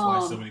think that's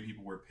why so many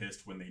people were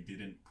pissed when they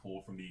didn't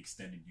pull from the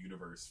extended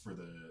universe for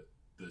the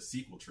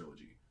sequel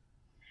trilogy.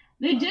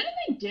 They did and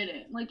they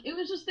didn't. Like, it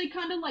was just, they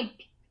kind of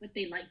like what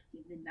they liked,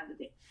 and that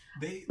was it.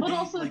 It's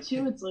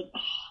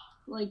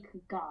like,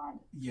 God.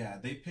 Yeah,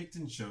 they picked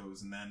and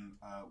chose, and then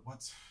I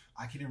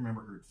can't even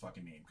remember her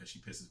fucking name because she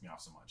pisses me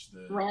off so much.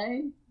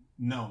 Ray?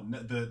 No,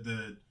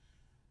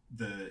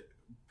 the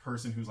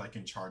person who's like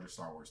in charge of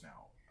Star Wars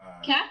now.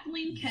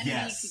 Kathleen Kennedy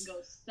can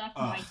go suck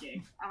my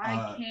dick.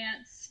 I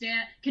can't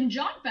stand... Can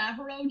Jon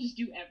Favreau just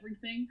do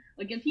everything?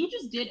 Like, if he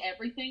just did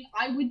everything,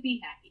 I would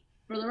be happy.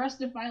 for the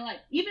rest of my life.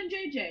 Even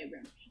J.J.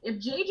 Abrams. If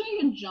J.J.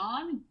 and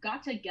John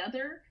got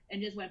together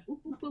and just went,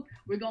 boop, boop, boop,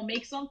 we're going to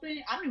make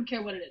something, I don't even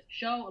care what it is.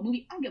 Show, a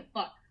movie, I don't give a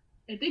fuck.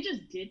 If they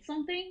just did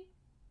something,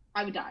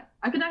 I would die.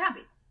 I could die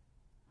happy.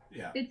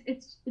 Yeah.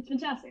 It's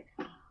fantastic.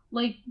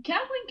 Like,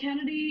 Kathleen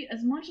Kennedy,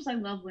 as much as I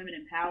love women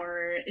in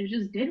power, it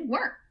just didn't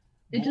work.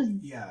 It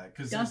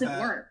because doesn't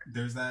work.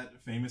 There's that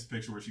famous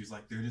picture where she's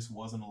like, there just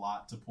wasn't a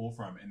lot to pull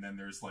from, and then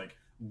there's like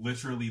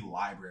literally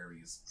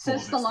libraries full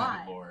of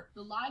extended lore.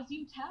 The lies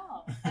you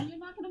tell, and you're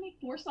not gonna make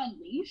Force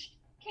Unleashed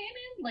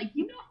canon. Like,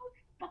 you know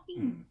how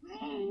fucking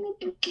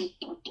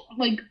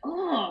like,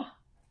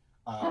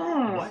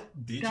 what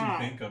did you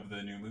think of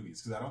the new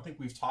movies? Because I don't think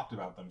we've talked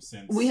about them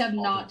since. We have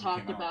not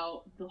talked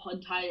about the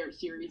entire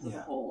series as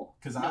a whole.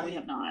 Because we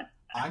have not.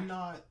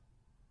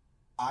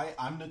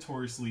 I'm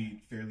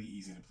notoriously fairly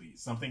easy to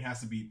please. Something has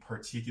to be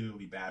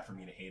particularly bad for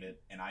me to hate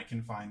it, and I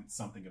can find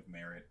something of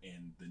merit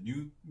in the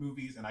new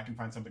movies, and I can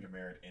find something of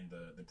merit in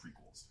the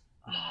prequels.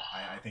 You know,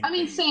 I think.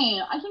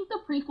 Same. I think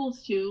the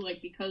prequels too,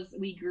 like, because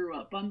we grew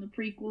up on the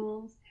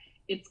prequels,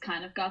 it's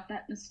kind of got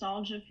that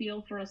nostalgia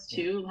feel for us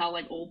too. How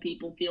like old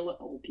people feel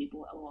about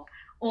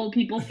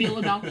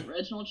the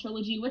original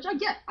trilogy, which I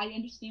get. I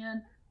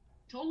understand.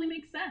 Totally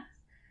makes sense.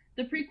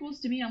 The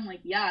prequels to me, I'm like,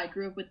 yeah, I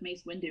grew up with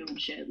Mace Windu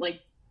and shit. Like,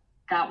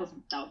 that was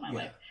my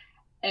life.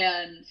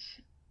 And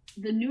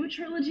the new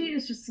trilogy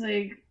is just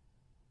like,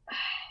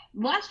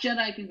 Last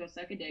Jedi can go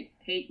suck a dick.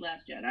 Hate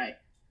Last Jedi,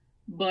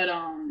 but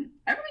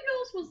everything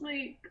else was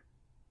like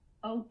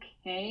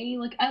okay.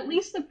 Like, at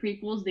least the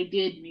prequels, they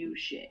did new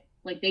shit.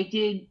 Like, they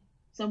did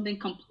something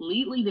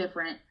completely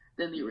different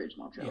than the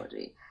original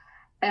trilogy.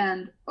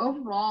 And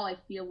overall, I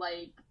feel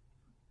like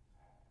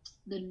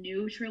the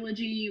new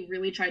trilogy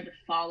really tried to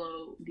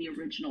follow the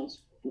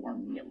original's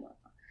formula,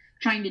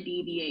 trying to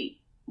deviate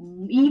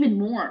even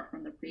more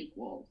from the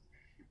prequels.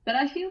 But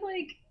I feel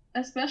like,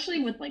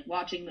 especially with like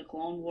watching the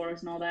Clone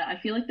Wars and all that, I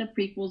feel like the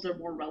prequels are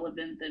more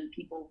relevant than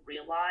people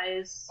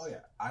realize. Oh yeah,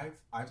 I've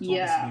told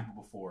this to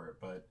people before,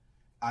 but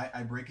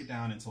I break it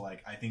down into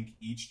like, I think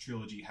each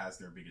trilogy has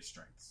their biggest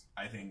strengths.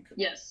 I think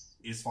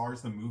as far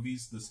as the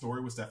movies, the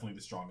story was definitely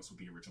the strongest with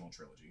the original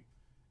trilogy.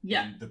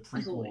 Yeah, and the prequels,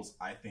 absolutely.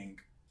 I think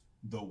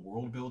the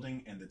world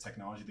building and the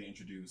technology they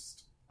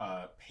introduced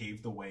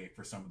paved the way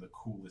for some of the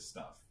coolest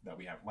stuff that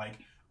we have. Like,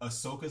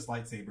 Ahsoka's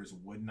lightsabers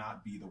would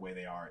not be the way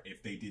they are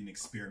if they didn't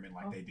experiment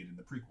like they did in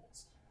the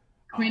prequels.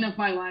 Queen of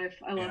my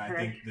life. I love her. And I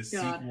think the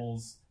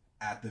sequels,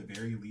 at the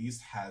very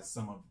least, has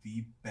some of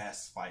the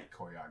best fight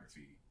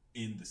choreography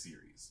in the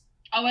series.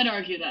 I would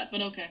argue that,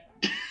 but okay.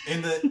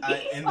 In the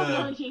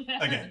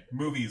again,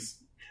 movies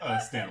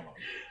standalone.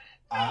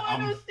 I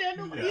know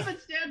standalone. Yeah. Even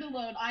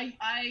standalone, I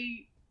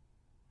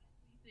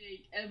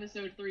think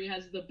Episode 3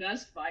 has the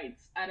best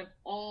fights out of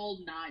all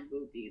 9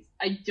 movies.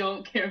 I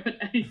don't care what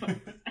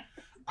anyone says.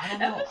 I don't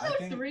know.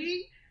 Episode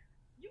 3,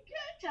 you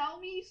can't tell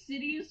me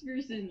Sidious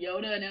versus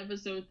Yoda in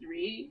Episode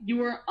 3. You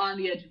were on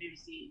the edge of your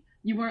seat.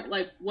 You weren't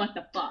like, what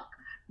the fuck?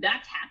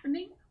 That's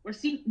happening? We're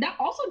seeing that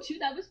also too.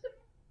 That was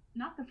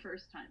not the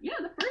first time. Yeah,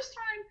 the first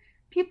time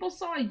people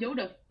saw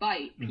Yoda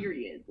fight.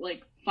 Period.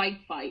 Like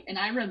fight. And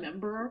I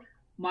remember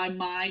my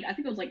mind. I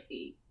think I was like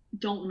 8.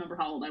 Don't remember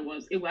how old I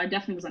was. I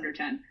definitely was under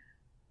 10.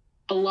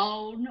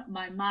 Blown.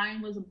 My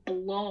mind was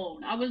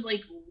blown. I was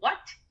like, what?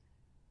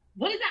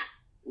 What is that?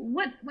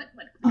 What?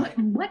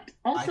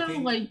 Also,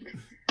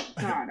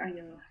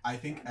 I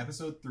think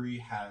Episode 3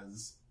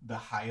 has the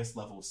highest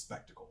level of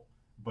spectacle.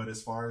 But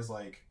as far as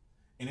like,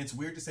 and it's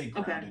weird to say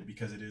grounded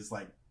because it is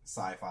like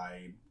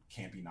sci-fi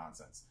campy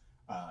nonsense.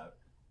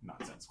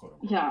 Nonsense, quote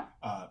unquote. Yeah.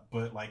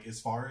 But like,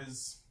 as far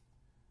as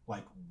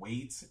like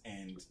weight,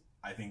 and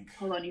I think.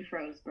 Hold on, you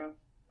froze, bro.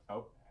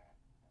 Oh.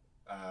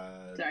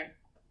 Sorry.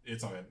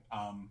 It's all good.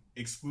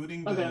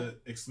 Excluding the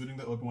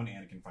Obi-Wan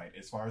Anakin fight,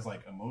 as far as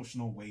like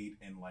emotional weight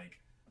and like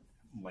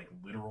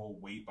literal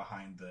weight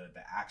behind the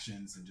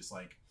actions, and just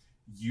like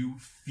you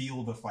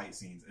feel the fight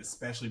scenes,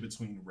 especially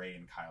between Rey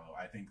and Kylo.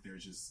 I think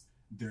there's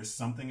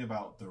something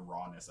about the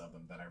rawness of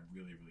them that I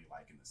really, really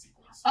like in the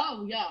sequels.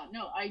 Oh yeah,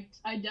 no, I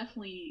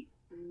definitely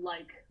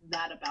like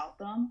that about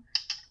them.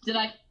 Did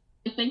I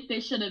think they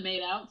should have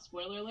made out?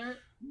 Spoiler alert.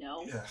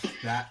 No. Yeah,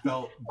 that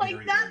felt like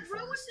very, that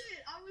very ruined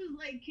it. I was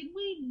like, can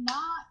we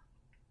not?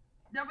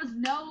 There was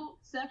no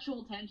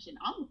sexual tension.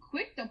 I'm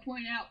quick to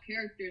point out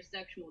character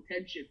sexual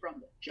tension from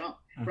the jump,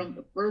 from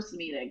the first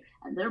meeting,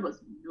 and there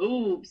was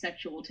no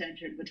sexual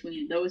tension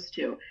between those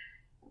two.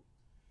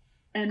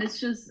 And it's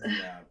just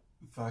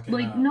fucking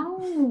like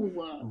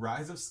no.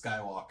 Rise of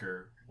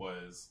Skywalker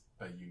was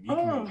a unique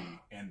movie,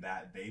 and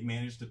that they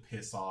managed to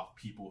piss off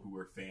people who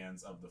were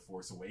fans of The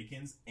Force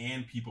Awakens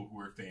and people who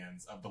were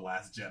fans of The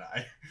Last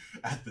Jedi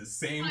at the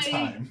same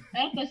time.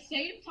 At the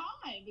same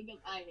time,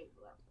 because I hate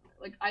The Last Jedi.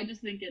 Like, I just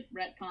think it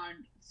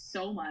retconned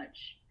so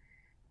much.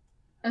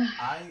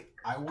 I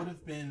would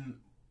have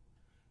been.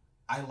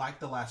 I like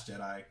The Last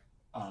Jedi,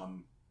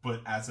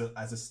 but as a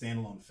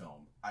standalone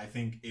film, I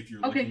think if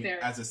you're looking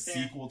as a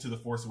sequel to The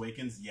Force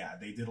Awakens, yeah,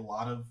 they did a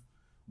lot of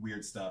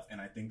weird stuff,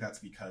 and I think that's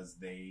because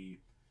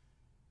they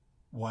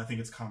Well, I think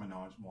it's common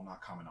knowledge. Well,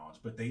 not common knowledge,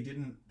 but they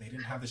didn't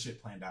have the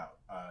shit planned out.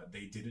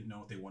 They didn't know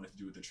what they wanted to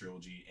do with the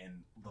trilogy.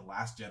 And The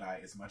Last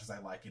Jedi, as much as I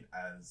like it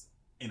as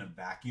in a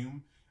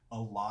vacuum, a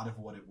lot of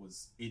what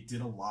it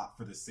did a lot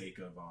for the sake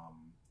of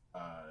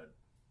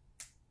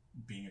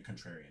being a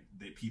contrarian.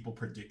 People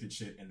predicted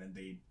shit, and then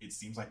it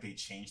seems like they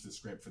changed the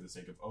script for the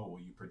sake of, oh,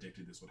 well, you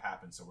predicted this would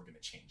happen, so we're going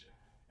to change it.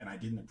 And I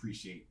didn't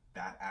appreciate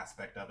that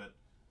aspect of it.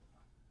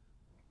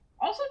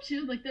 Also,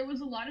 too, like, there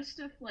was a lot of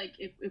stuff, like,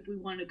 if we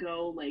want to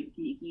go, like,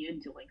 geeky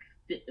into, like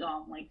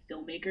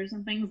filmmakers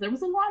and things, there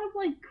was a lot of,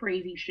 like,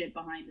 crazy shit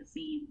behind the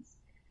scenes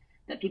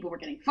that people were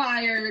getting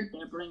fired,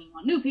 they're bringing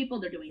on new people,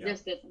 they're doing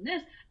this, and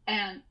this,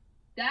 and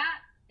that,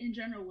 in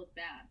general, was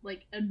bad.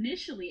 Like,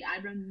 initially, I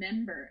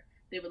remember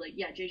they were like,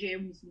 yeah, J.J.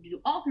 Abrams was going to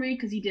do all three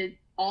because he did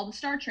all the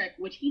Star Trek,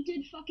 which he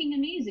did fucking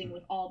amazing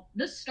with all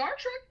the Star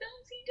Trek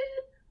films he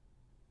did.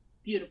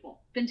 Beautiful.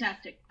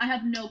 Fantastic. I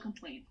have no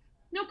complaints.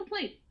 No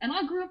complaints. And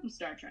I grew up with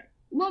Star Trek.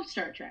 Love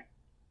Star Trek.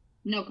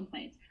 No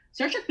complaints.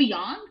 Star Trek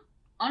Beyond,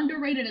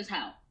 underrated as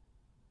hell.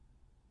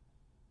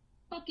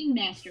 Fucking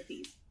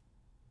masterpiece.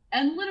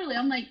 And literally,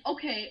 I'm like,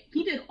 okay,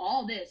 he did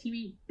all this. He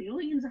made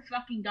billions of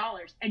fucking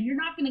dollars. And you're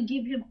not going to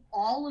give him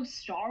all of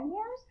Star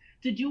Wars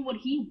to do what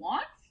he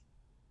wants?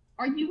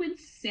 Are you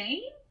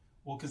insane?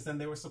 Well, because then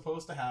they were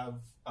supposed to have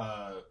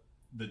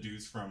the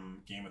dudes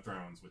from Game of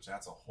Thrones, which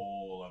that's a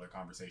whole other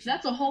conversation.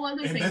 That's a whole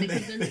other thing,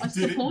 because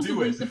they're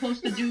supposedly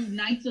supposed to do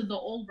Knights of the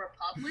Old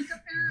Republic,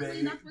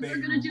 apparently. That's what they're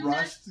going to do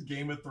next. They rushed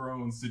Game of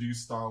Thrones to do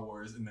Star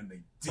Wars, and then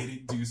they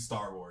didn't do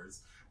Star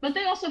Wars. But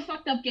they also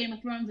fucked up Game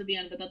of Thrones at the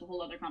end, but that's a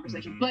whole other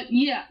conversation. Mm-hmm. But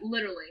yeah,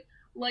 literally.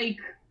 Like,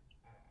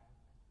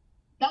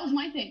 that was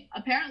my thing.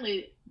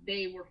 Apparently,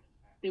 they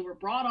were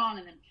brought on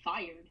and then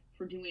fired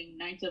for doing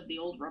Knights of the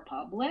Old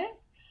Republic,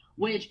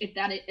 which, if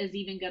that is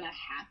even going to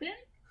happen,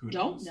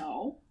 don't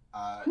know.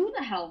 Who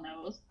the hell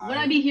knows? Would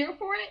I be here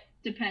for it?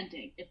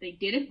 Depending. If they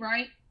did it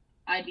right,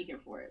 I'd be here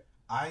for it.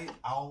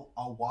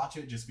 I'll watch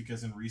it just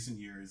because in recent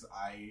years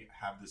I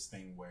have this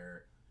thing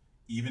where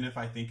even if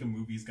I think a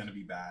movie's going to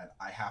be bad,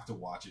 I have to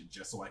watch it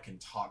just so I can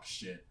talk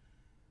shit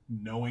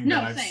knowing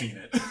that I've seen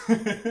it.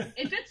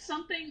 If it's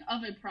something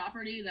of a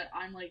property that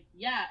I'm like,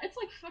 yeah, it's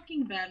like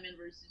fucking Batman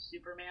versus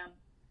Superman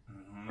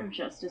or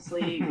Justice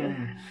League.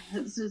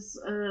 It's just,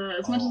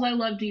 as much as I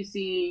love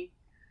DC...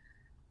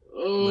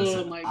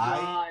 Oh my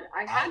god.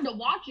 I had to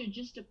watch it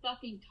just to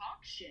fucking talk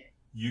shit.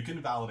 You can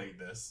validate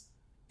this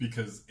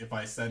because if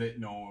I said it,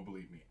 no one would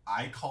believe me.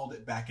 I called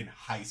it back in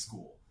high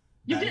school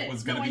that it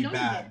was going to be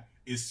bad.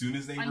 As soon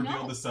as they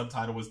revealed the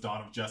subtitle was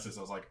Dawn of Justice,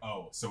 I was like,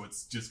 oh, so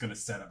it's just going to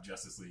set up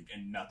Justice League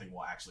and nothing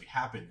will actually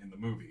happen in the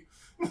movie.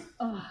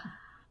 Oh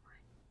my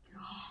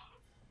god.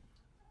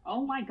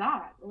 Oh my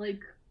god.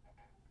 Like,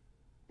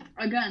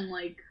 again,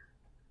 like,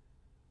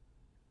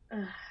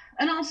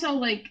 and also,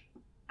 like,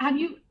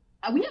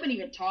 we haven't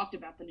even talked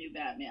about the new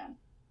Batman.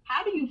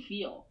 How do you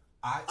feel?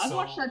 I've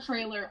watched that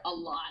trailer a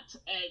lot,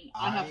 and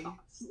I have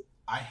thoughts.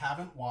 I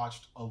haven't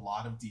watched a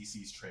lot of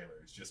DC's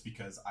trailers just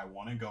because I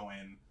want to go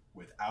in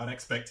without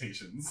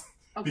expectations.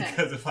 Okay.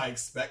 Because if I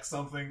expect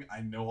something,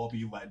 I know I'll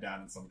be let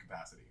down in some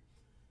capacity.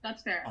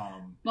 That's fair.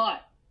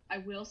 But I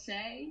will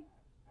say,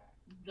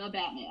 the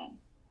Batman.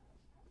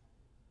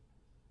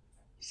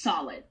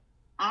 Solid.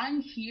 I'm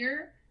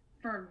here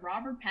for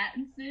Robert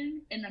Pattinson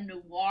in a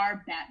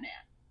noir Batman.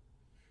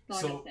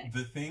 So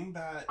the thing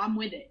that... I'm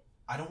with it.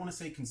 I don't want to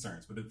say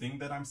concerns, but the thing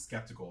that I'm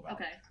skeptical about,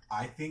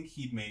 I think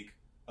he'd make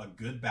a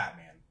good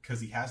Batman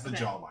because he has the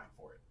jawline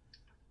for it.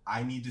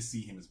 I need to see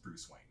him as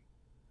Bruce Wayne.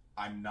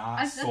 I'm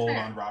not sold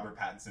on Robert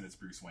Pattinson as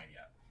Bruce Wayne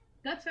yet.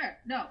 That's fair.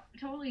 No,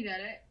 totally get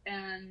it.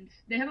 And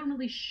they haven't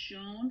really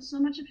shown so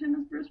much of him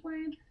as Bruce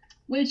Wayne,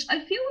 which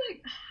I feel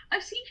like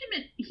I've seen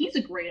him in... He's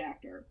a great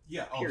actor.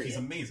 Yeah, he's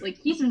amazing. Like,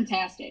 he's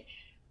fantastic.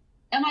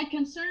 Am I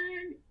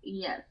concerned?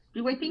 Yes.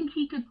 Do I think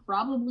he could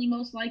probably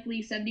most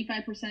likely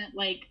 75%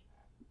 like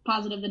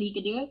positive that he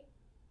could do it?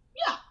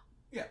 Yeah.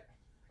 Yeah.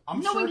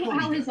 Knowing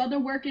how his other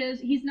work is,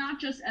 he's not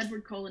just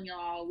Edward Cullen,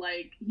 y'all.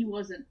 Like, he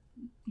wasn't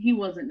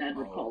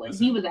Edward Cullen.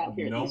 Listen, he was out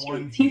here in the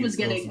streets. He was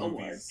getting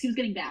awards. He was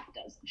getting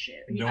BAFTAs and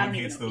shit. No one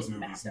hates those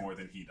movies more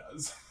than he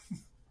does.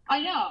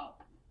 I know.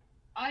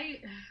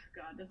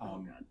 God, that's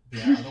so good.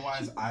 Yeah,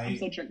 otherwise, I'm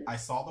so triggered. I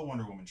saw the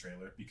Wonder Woman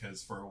trailer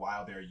because for a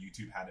while there,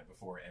 YouTube had it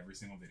before every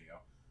single video.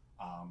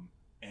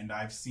 And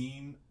I've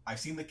seen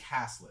the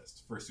cast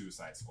list for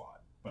Suicide Squad,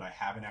 but I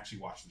haven't actually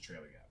watched the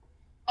trailer yet.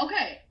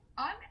 Okay,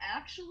 I'm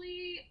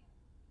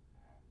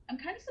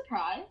kind of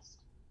surprised.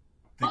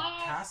 The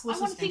cast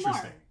list is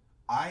interesting.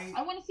 I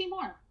want to see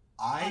more.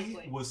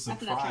 I was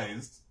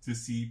surprised to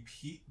see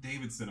Pete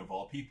Davidson, of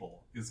all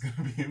people, is going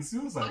to be in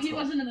Suicide Squad. He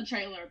wasn't in the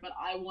trailer, but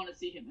I want to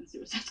see him in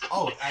Suicide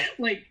Squad.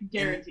 Like,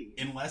 guaranteed.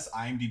 Unless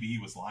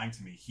IMDb was lying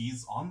to me,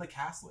 he's on the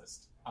cast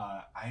list.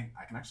 I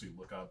can actually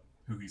look up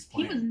who he's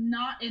playing. He was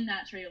not in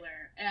that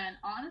trailer, and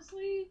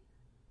honestly,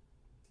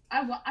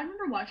 I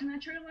remember watching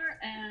that trailer,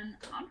 and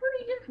I'm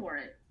pretty here for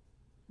it.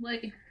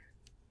 Like,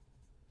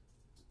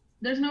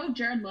 there's no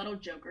Jared Leto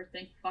Joker,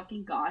 thank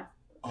fucking God.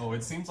 Oh,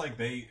 it seems like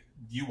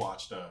you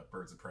watched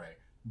Birds of Prey.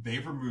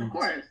 They've removed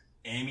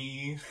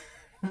any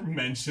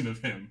mention of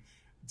him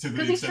to the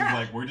 'Cause he's extent of,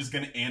 trash. like, we're just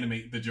gonna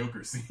animate the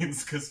Joker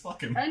scenes because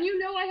fuck him. And you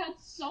know, I had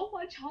so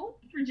much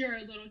hope for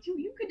Jared Leto too.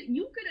 You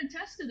could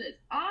attest to this.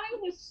 I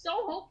was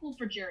so hopeful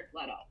for Jared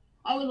Leto.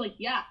 I was like,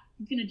 yeah,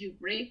 he's gonna do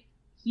great.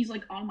 He's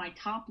like on my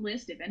top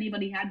list if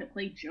anybody had to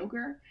play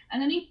Joker,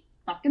 and then he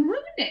fucking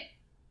ruined it.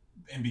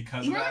 And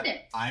because of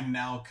that, I'm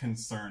now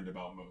concerned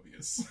about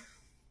Mobius.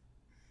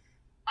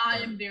 I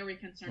am very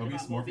concerned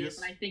about Morbius,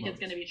 and I think it's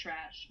gonna be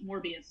trash.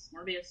 Morbius,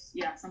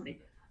 yeah,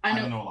 somebody. I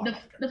don't know a lot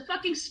about the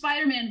fucking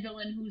Spider-Man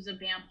villain who's a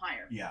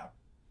vampire. Yeah.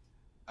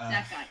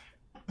 That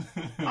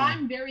guy.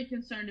 I'm very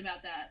concerned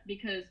about that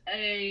because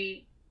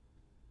it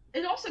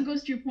also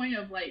goes to your point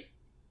of like,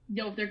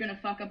 yo, if they're gonna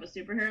fuck up a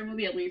superhero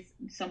movie, at least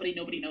somebody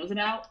nobody knows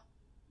about,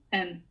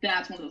 and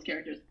that's one of those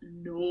characters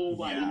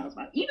nobody knows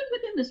about. Even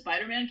within the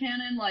Spider-Man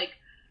canon, like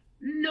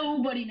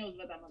nobody knows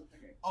about that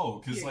motherfucker. Oh,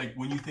 because like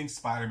when you think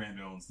Spider-Man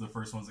villains, the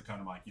first ones that come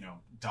to mind, you know,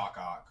 Doc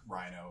Ock,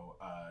 Rhino,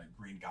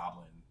 Green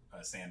Goblin,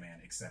 Sandman,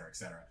 etc.,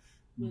 etc.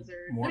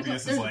 Lizard.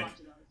 Morbius is like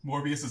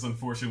Morbius is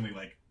unfortunately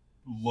like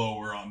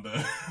lower on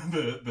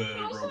the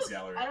also, rogues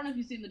gallery. I don't know if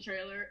you've seen the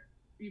trailer.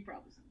 You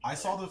probably seen the trailer. I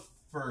saw the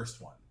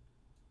first one.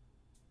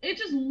 It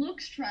just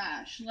looks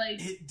trash.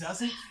 Like it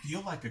doesn't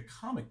feel like a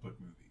comic book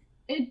movie.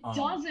 It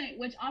doesn't,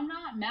 which I'm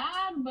not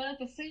mad, but at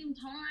the same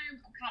time,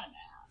 I'm kind of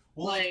mad.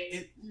 Well,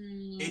 like,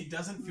 it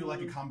doesn't feel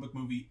like a comic book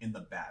movie in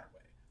the bad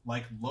way.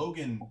 Like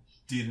Logan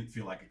didn't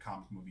feel like a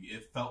comic movie.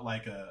 It felt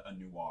like a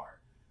noir,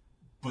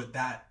 but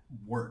that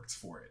worked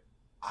for it.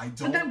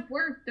 But that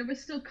worked. There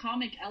was still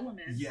comic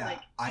elements. Yeah,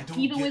 like, I don't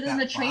even get within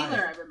that the trailer.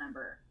 vibe. I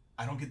remember.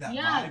 I don't get that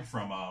vibe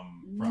from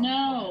no,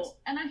 Morbius.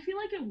 And I feel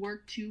like it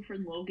worked too for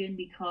Logan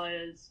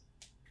because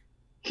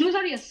he was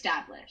already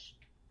established.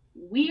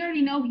 We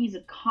already know he's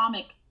a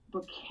comic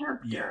book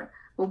character,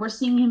 but we're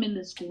seeing him in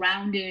this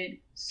grounded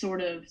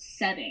sort of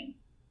setting.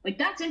 Like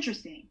that's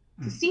interesting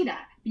to see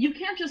that. You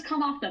can't just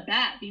come off the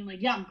bat being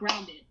like, "Yeah, I'm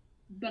grounded,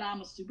 but I'm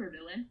a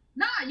supervillain."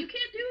 Nah, you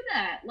can't do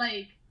that.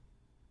 Like.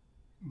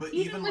 But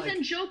even within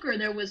like, Joker,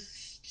 there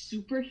was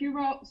super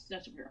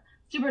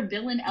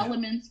villain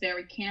elements,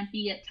 very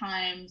campy at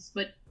times,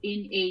 but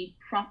in a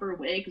proper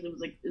way because it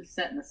was like it's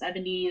set in the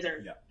 70s,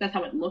 or that's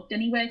how it looked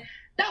anyway.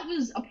 That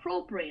was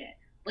appropriate.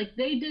 Like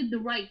they did the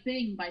right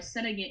thing by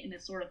setting it in a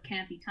sort of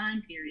campy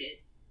time period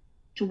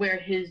to where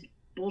his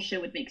bullshit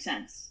would make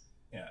sense.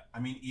 Yeah, I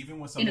mean, even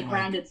with something in a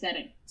grounded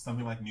setting,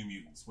 something like New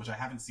Mutants, which I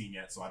haven't seen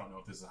yet, so I don't know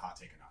if this is a hot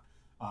take or not.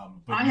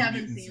 But I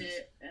haven't seen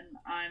it, and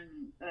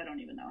I don't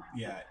even know how.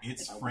 Yeah,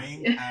 it's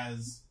framed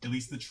as, at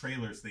least the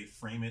trailers, they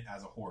frame it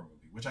as a horror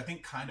movie, which I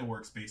think kind of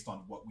works based on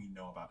what we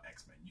know about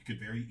X-Men. You could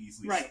very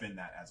easily spin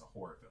that as a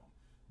horror film.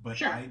 But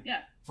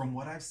from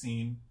what I've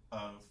seen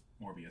of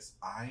Morbius,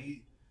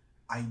 I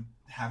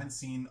haven't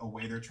seen a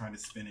way they're trying to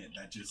spin it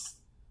that just,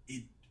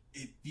 it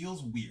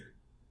feels weird.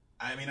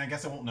 I mean, I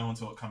guess I won't know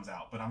until it comes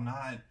out, but I'm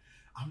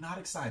not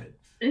excited.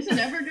 Is it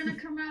ever gonna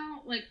come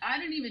out? Like, I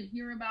didn't even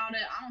hear about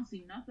it. I don't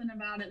see nothing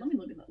about it. Let me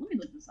look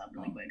this up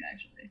really quick,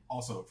 actually.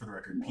 Also, for the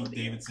record, Pete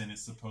Davidson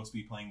is supposed to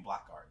be playing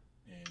Blackguard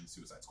in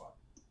Suicide Squad.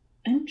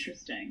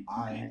 Interesting.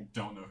 I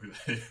don't know who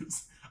that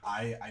is.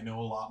 I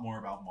know a lot more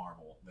about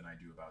Marvel than I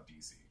do about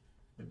DC.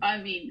 I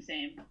mean,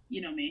 same.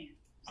 You know me.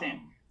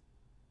 Same.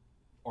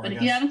 But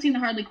if you haven't seen the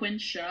Harley Quinn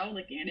show,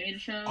 like the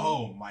animated show,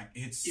 oh my,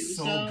 it's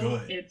so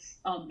good. It's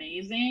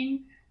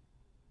amazing.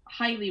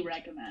 Highly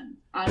recommend.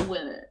 I'm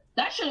with it.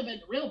 That should have been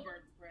the real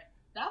Birds of Prey.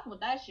 That's what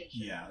that shit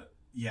should have been.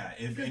 Yeah.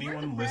 If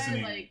anyone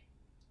listening,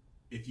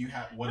 if you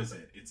have, what is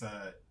it? It's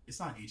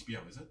not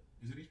HBO, is it?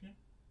 Is it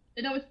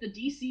HBO? No, it's the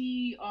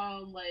DC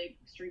like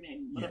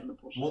streaming, whatever the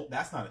bullshit. Well,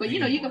 that's not. But you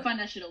know, you can find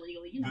that shit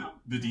illegally. You know,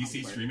 the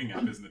DC streaming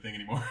app isn't a thing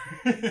anymore.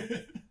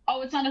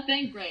 Oh, it's not a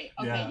thing. Great.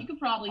 Okay, you could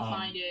probably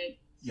find it.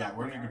 Yeah,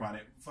 wherever you can find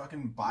it,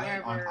 fucking buy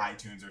it on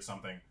iTunes or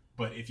something.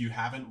 But if you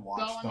haven't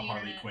watched the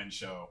Harley Quinn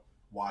show,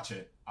 watch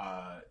it.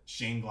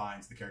 Shane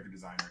Glines, the character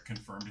designer,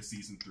 confirmed a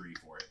season 3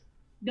 for it.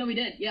 No, we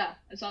did. Yeah,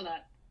 I saw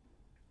that.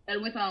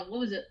 And with what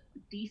was it?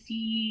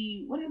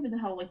 DC, whatever the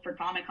hell, like for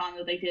Comic-Con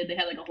that they did, they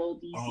had like a whole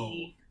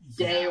DC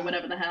day or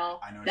whatever the hell.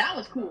 I know that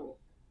was cool.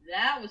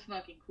 That was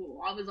fucking cool.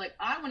 I was like,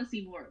 I want to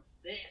see more of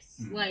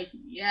this. Like,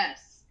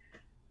 yes,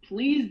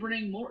 please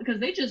bring more, because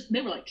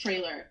they were like,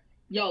 trailer.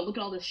 Yo, look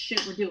at all this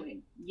shit we're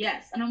doing.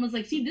 Yes. And I was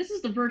like, see, this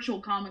is the virtual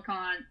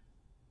Comic-Con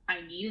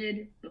I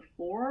needed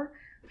before.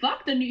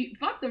 Fuck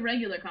the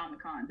regular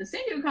Comic-Con. The San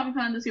Diego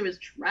Comic-Con this year was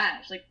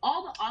trash. Like,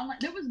 all the online,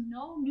 there was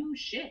no new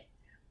shit.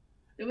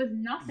 There was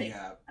nothing.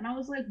 Yeah. And I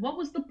was like, what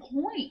was the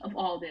point of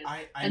all this?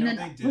 I know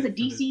they did. Was it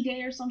DC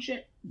Day or some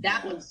shit?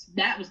 That was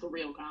the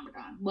real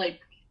Comic-Con.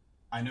 Like,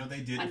 I know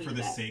they did it for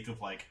the sake of,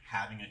 like,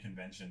 having a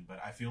convention, but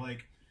I feel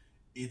like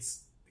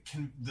it's...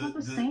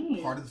 the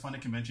part of the fun of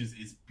conventions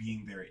is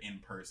being there in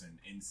person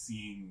and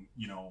seeing,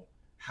 you know,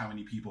 how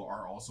many people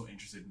are also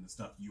interested in the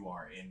stuff you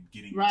are, and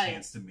getting a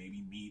chance to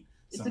maybe meet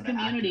some of the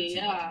actors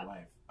in your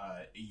life.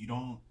 You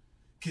don't,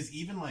 because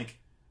even like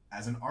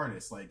as an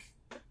artist, like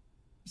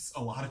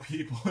a lot of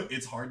people,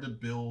 it's hard to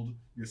build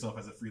yourself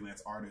as a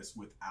freelance artist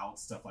without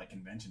stuff like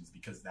conventions,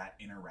 because that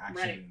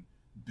interaction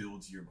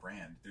builds your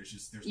brand.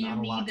 There's you not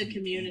a lot need to the be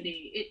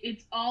community.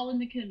 It's all in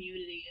the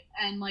community,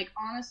 and like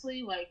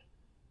honestly, like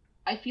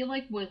I feel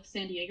like with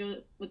San Diego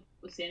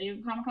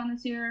Comic Con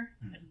this year,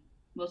 and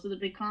most of the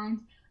big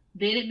cons,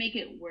 they didn't make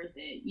it worth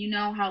it. You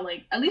know how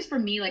like at least for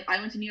me, like I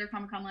went to New York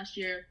Comic Con last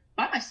year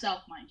by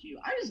myself, mind you.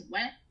 I just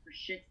went for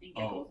shits and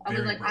giggles. I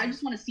was like, brave. I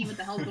just want to see what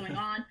the hell's going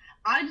on.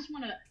 I just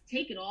want to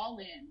take it all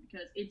in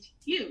because it's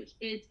huge.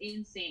 It's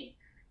insane.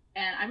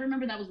 And I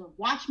remember that was when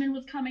Watchmen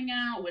was coming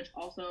out, which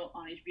also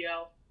on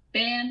HBO.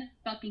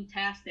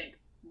 Fan-fucking-tastic.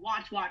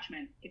 Watch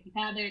Watchmen. If you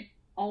haven't,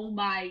 oh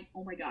my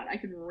god, I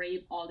could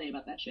rave all day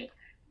about that shit.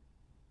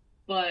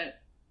 But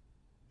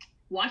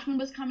Watchmen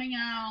was coming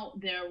out.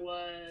 There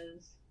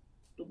was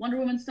the Wonder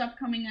Woman stuff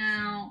coming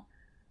out.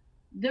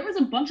 There was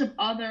a bunch of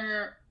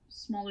other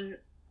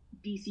smaller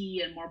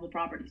DC and Marvel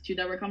properties too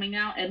that were coming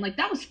out, and like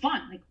that was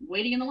fun. Like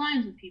waiting in the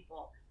lines with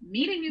people,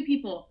 meeting new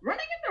people,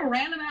 running into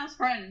random ass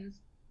friends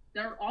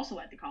that are also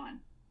at the con.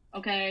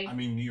 Okay. I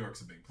mean, New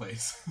York's a big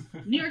place.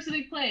 New York's a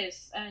big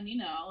place, and you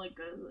know, like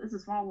it's a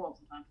small world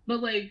sometimes.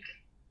 But like,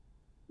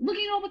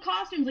 looking at all the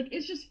costumes, like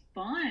it's just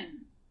fun.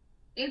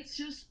 It's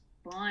just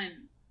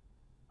fun.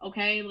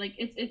 Okay, like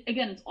it's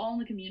again, it's all in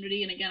the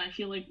community, and again, I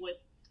feel like with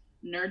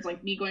nerds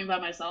like me going by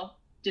myself,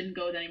 didn't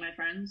go with any of my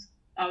friends.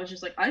 I was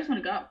just like, I just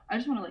want to go. I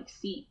just want to like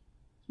see.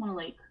 I just want to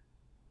like,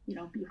 you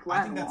know, be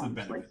flat. I think that's a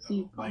benefit though.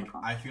 Like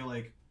Comic-Con. I feel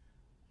like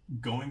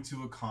going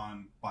to a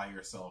con by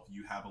yourself,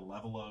 you have a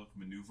level of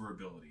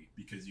maneuverability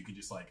because you can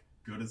just like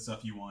go to the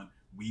stuff you want,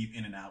 weave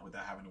in and out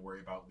without having to worry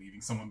about leaving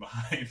someone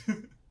behind.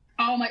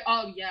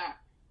 Oh yeah.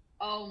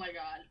 Oh my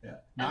god. Yeah.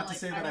 Not and, to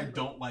say that I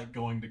don't like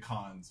going to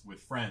cons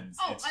with friends.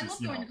 Oh, it's I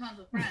just, love going to cons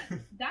with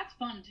friends. That's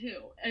fun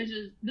too. It's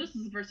just this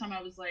is the first time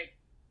I was like,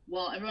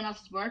 well, everyone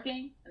else is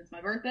working and it's my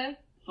birthday.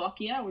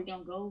 Fuck yeah, we're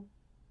gonna go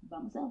by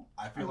myself.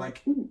 I feel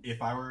like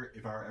if I were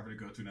ever to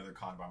go to another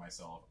con by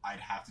myself, I'd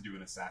have to do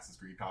an Assassin's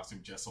Creed costume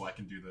just so I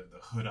can do the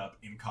hood up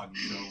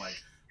incognito, like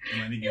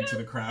blending into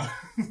the crowd.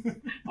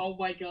 Oh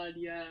my god,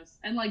 yes.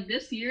 And like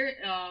this year,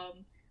 it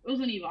was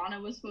when Ivana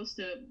was supposed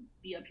to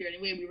be up here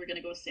anyway. We were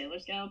gonna go Sailor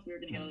Scouts. We were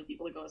gonna get other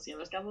people to go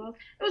Sailor Scouts with us.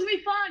 It was gonna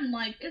be fun.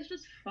 Like it's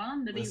just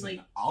fun to be like.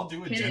 I'll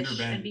do a gender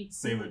bend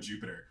Sailor cool.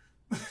 Jupiter.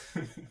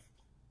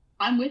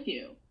 I'm with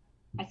you.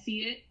 I see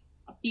it.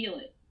 I feel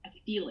it. I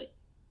feel it.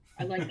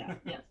 I like that.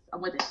 Yes,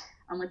 I'm with it.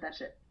 I'm with that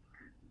shit.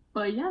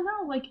 But yeah,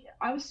 no, like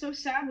I was so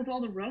sad with all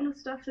the Rona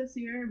stuff this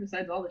year.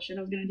 Besides all the shit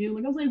I was gonna do,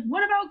 like I was like,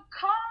 what about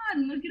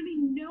con? There's gonna be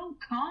no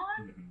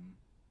con. Mm-hmm.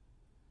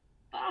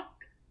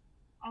 Fuck.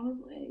 I was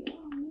like,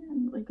 oh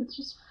man, like it's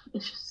just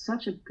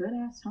such a good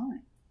ass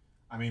time.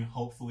 I mean,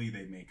 hopefully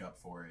they make up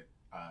for it.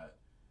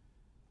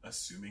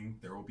 Assuming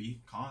there will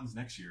be cons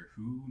next year,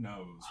 who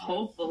knows?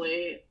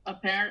 Hopefully, who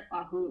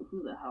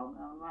the hell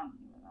knows? I don't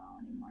even know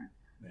anymore.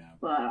 Yeah.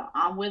 But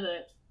I'm with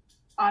it.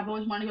 I've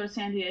always wanted to go to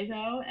San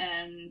Diego,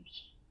 and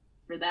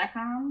for that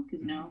con, because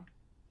you know,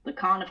 the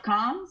con of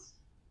cons,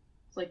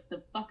 it's like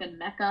the fucking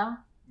Mecca,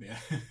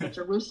 the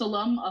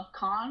Jerusalem of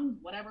cons,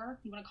 whatever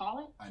you want to call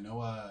it. I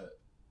know.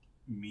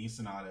 Me,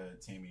 Sonata,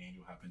 Tammy,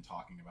 Angel have been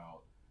talking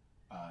about.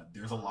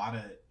 There's a lot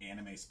of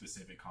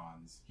anime-specific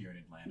cons here in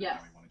Atlanta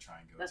that we want to try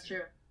and go to. That's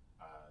true.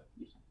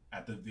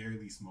 At the very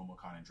least,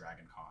 MomoCon and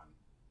Dragon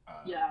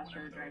Con.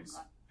 Whenever those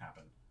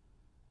happen.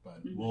 But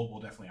we'll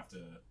definitely have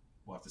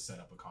to set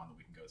up a con that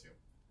we can go to.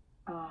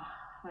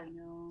 I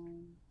know.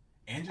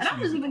 And I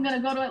was even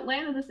gonna go to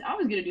Atlanta. I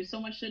was gonna do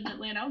so much shit in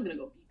Atlanta. I was gonna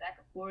go be back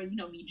and forth. You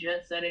know me,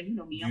 Jet Setting. You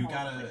know me.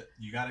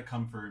 You gotta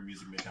come for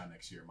Music Midtown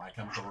next year. My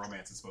Chemical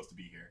Romance is supposed to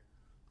be here.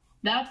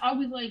 That I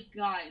was like,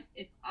 guys,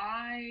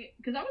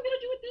 because I was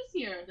gonna do it this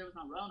year if there was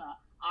no Rona.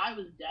 I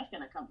was definitely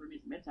gonna come for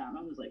Music Midtown.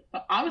 I was like,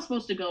 but I was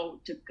supposed to go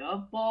to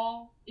Gov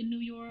Ball in New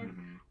York.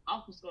 Mm-hmm. I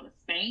was supposed to go to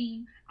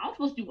Spain. I was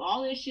supposed to do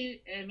all this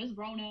shit, and Miss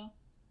Rona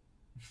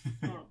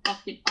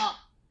fucked it up.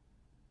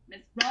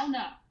 Miss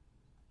Rona.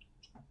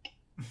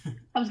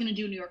 I was gonna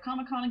do New York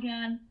Comic Con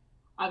again.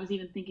 I was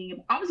even thinking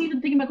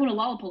about going to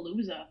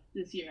Lollapalooza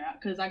this year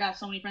because I got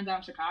so many friends out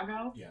in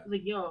Chicago. Yeah. I was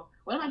like, yo,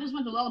 what if I just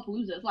went to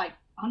Lollapalooza? It's like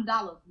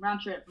 $100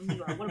 round trip from New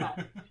York. What about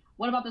it?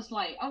 What about this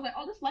flight? I was like,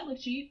 oh, this flight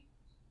looks cheap.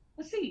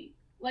 Let's see.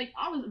 Like,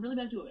 I was really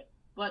about to do it.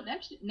 But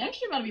next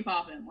year about to be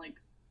popping. Like,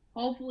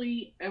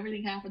 hopefully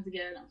everything happens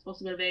again. I'm supposed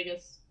to go to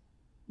Vegas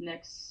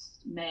next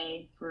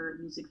May for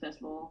music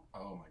festival.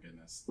 Oh my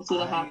goodness. We'll see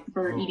what happens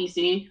for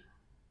EDC.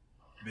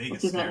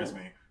 Vegas scares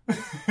me.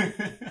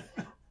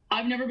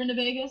 I've never been to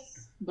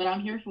Vegas, but I'm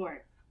here for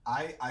it.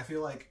 I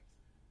feel like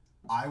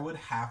I would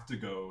have to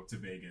go to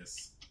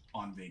Vegas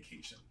on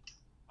vacation.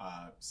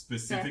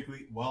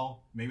 Specifically,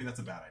 well, maybe that's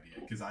a bad idea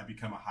because I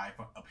become a high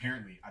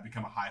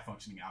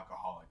functioning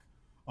alcoholic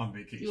on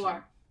vacation. You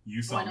are.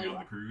 You saw me on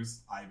the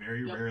cruise. I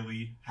very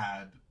rarely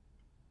had.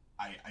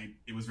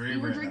 It was very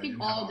rare that I didn't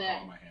have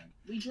alcohol in my hand.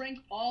 We drank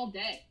all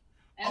day,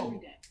 every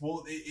day.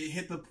 Well, it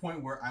hit the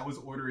point where I was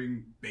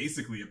ordering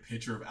basically a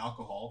pitcher of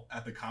alcohol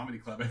at the comedy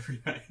club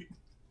every night.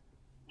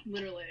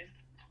 Literally.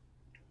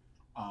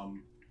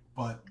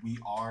 But we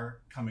are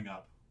coming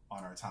up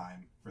on our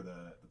time for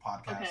the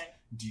podcast. Okay.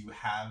 Do you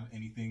have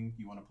anything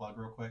you want to plug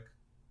real quick?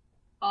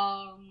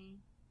 I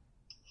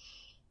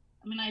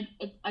mean,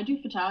 I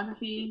do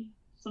photography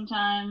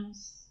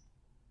sometimes.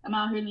 I'm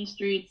out here in these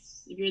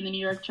streets. If you're in the New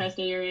York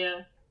tri-state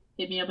area,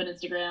 hit me up on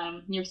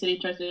Instagram. New York City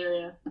tri-state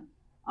area.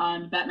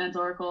 I'm Batman's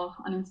Oracle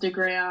on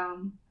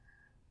Instagram.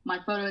 My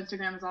photo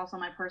Instagram is also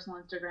my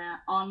personal Instagram.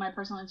 On my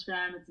personal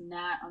Instagram, it's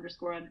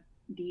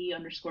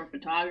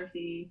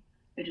Nat_D_photography.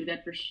 I do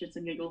that for shits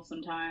and giggles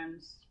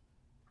sometimes.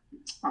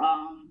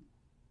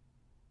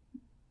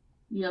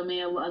 You know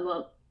me, I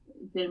love,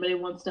 if anybody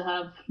wants to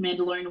have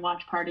Mandalorian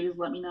watch parties,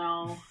 let me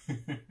know.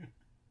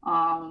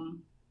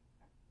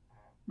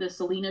 The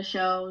Selena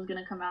show is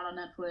going to come out on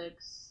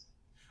Netflix.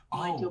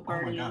 Oh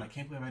my god, I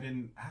can't believe I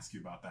didn't ask you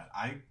about that.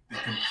 It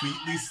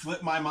completely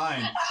slipped my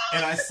mind.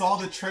 And I saw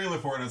the trailer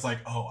for it and I was like,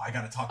 oh, I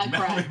gotta talk to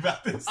Natalie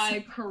about this.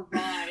 I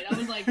cried. I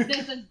was like,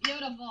 this is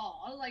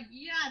beautiful. I was like,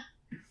 yes.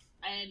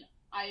 And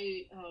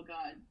oh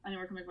god, I know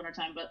we're coming up on our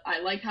time, but I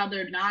like how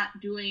they're not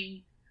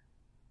doing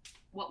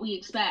what we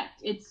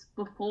expect. It's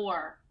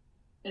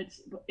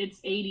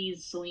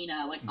 80s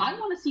Selena. Like, I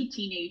want to see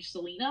teenage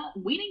Selena.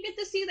 We didn't get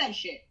to see that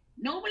shit.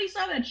 Nobody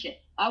saw that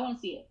shit. I want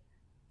to see it.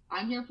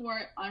 I'm here for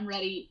it. I'm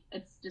ready.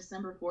 It's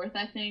December 4th,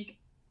 I think.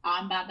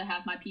 I'm about to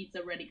have my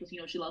pizza ready because,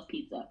 she loves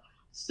pizza.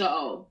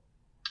 So,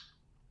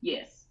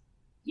 yes,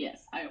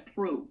 I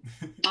approve.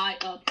 I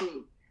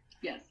approve.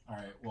 Yes. All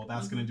right. Well,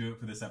 that's going to do it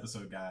for this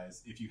episode,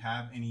 guys. If you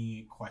have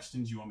any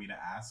questions you want me to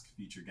ask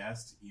future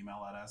guests,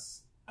 email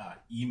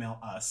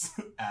us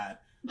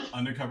at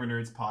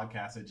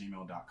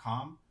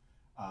undercovernerdspodcast@gmail.com.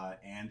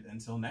 And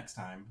until next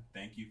time,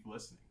 thank you for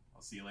listening.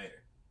 I'll see you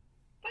later.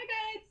 Bye,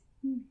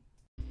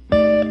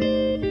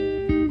 guys.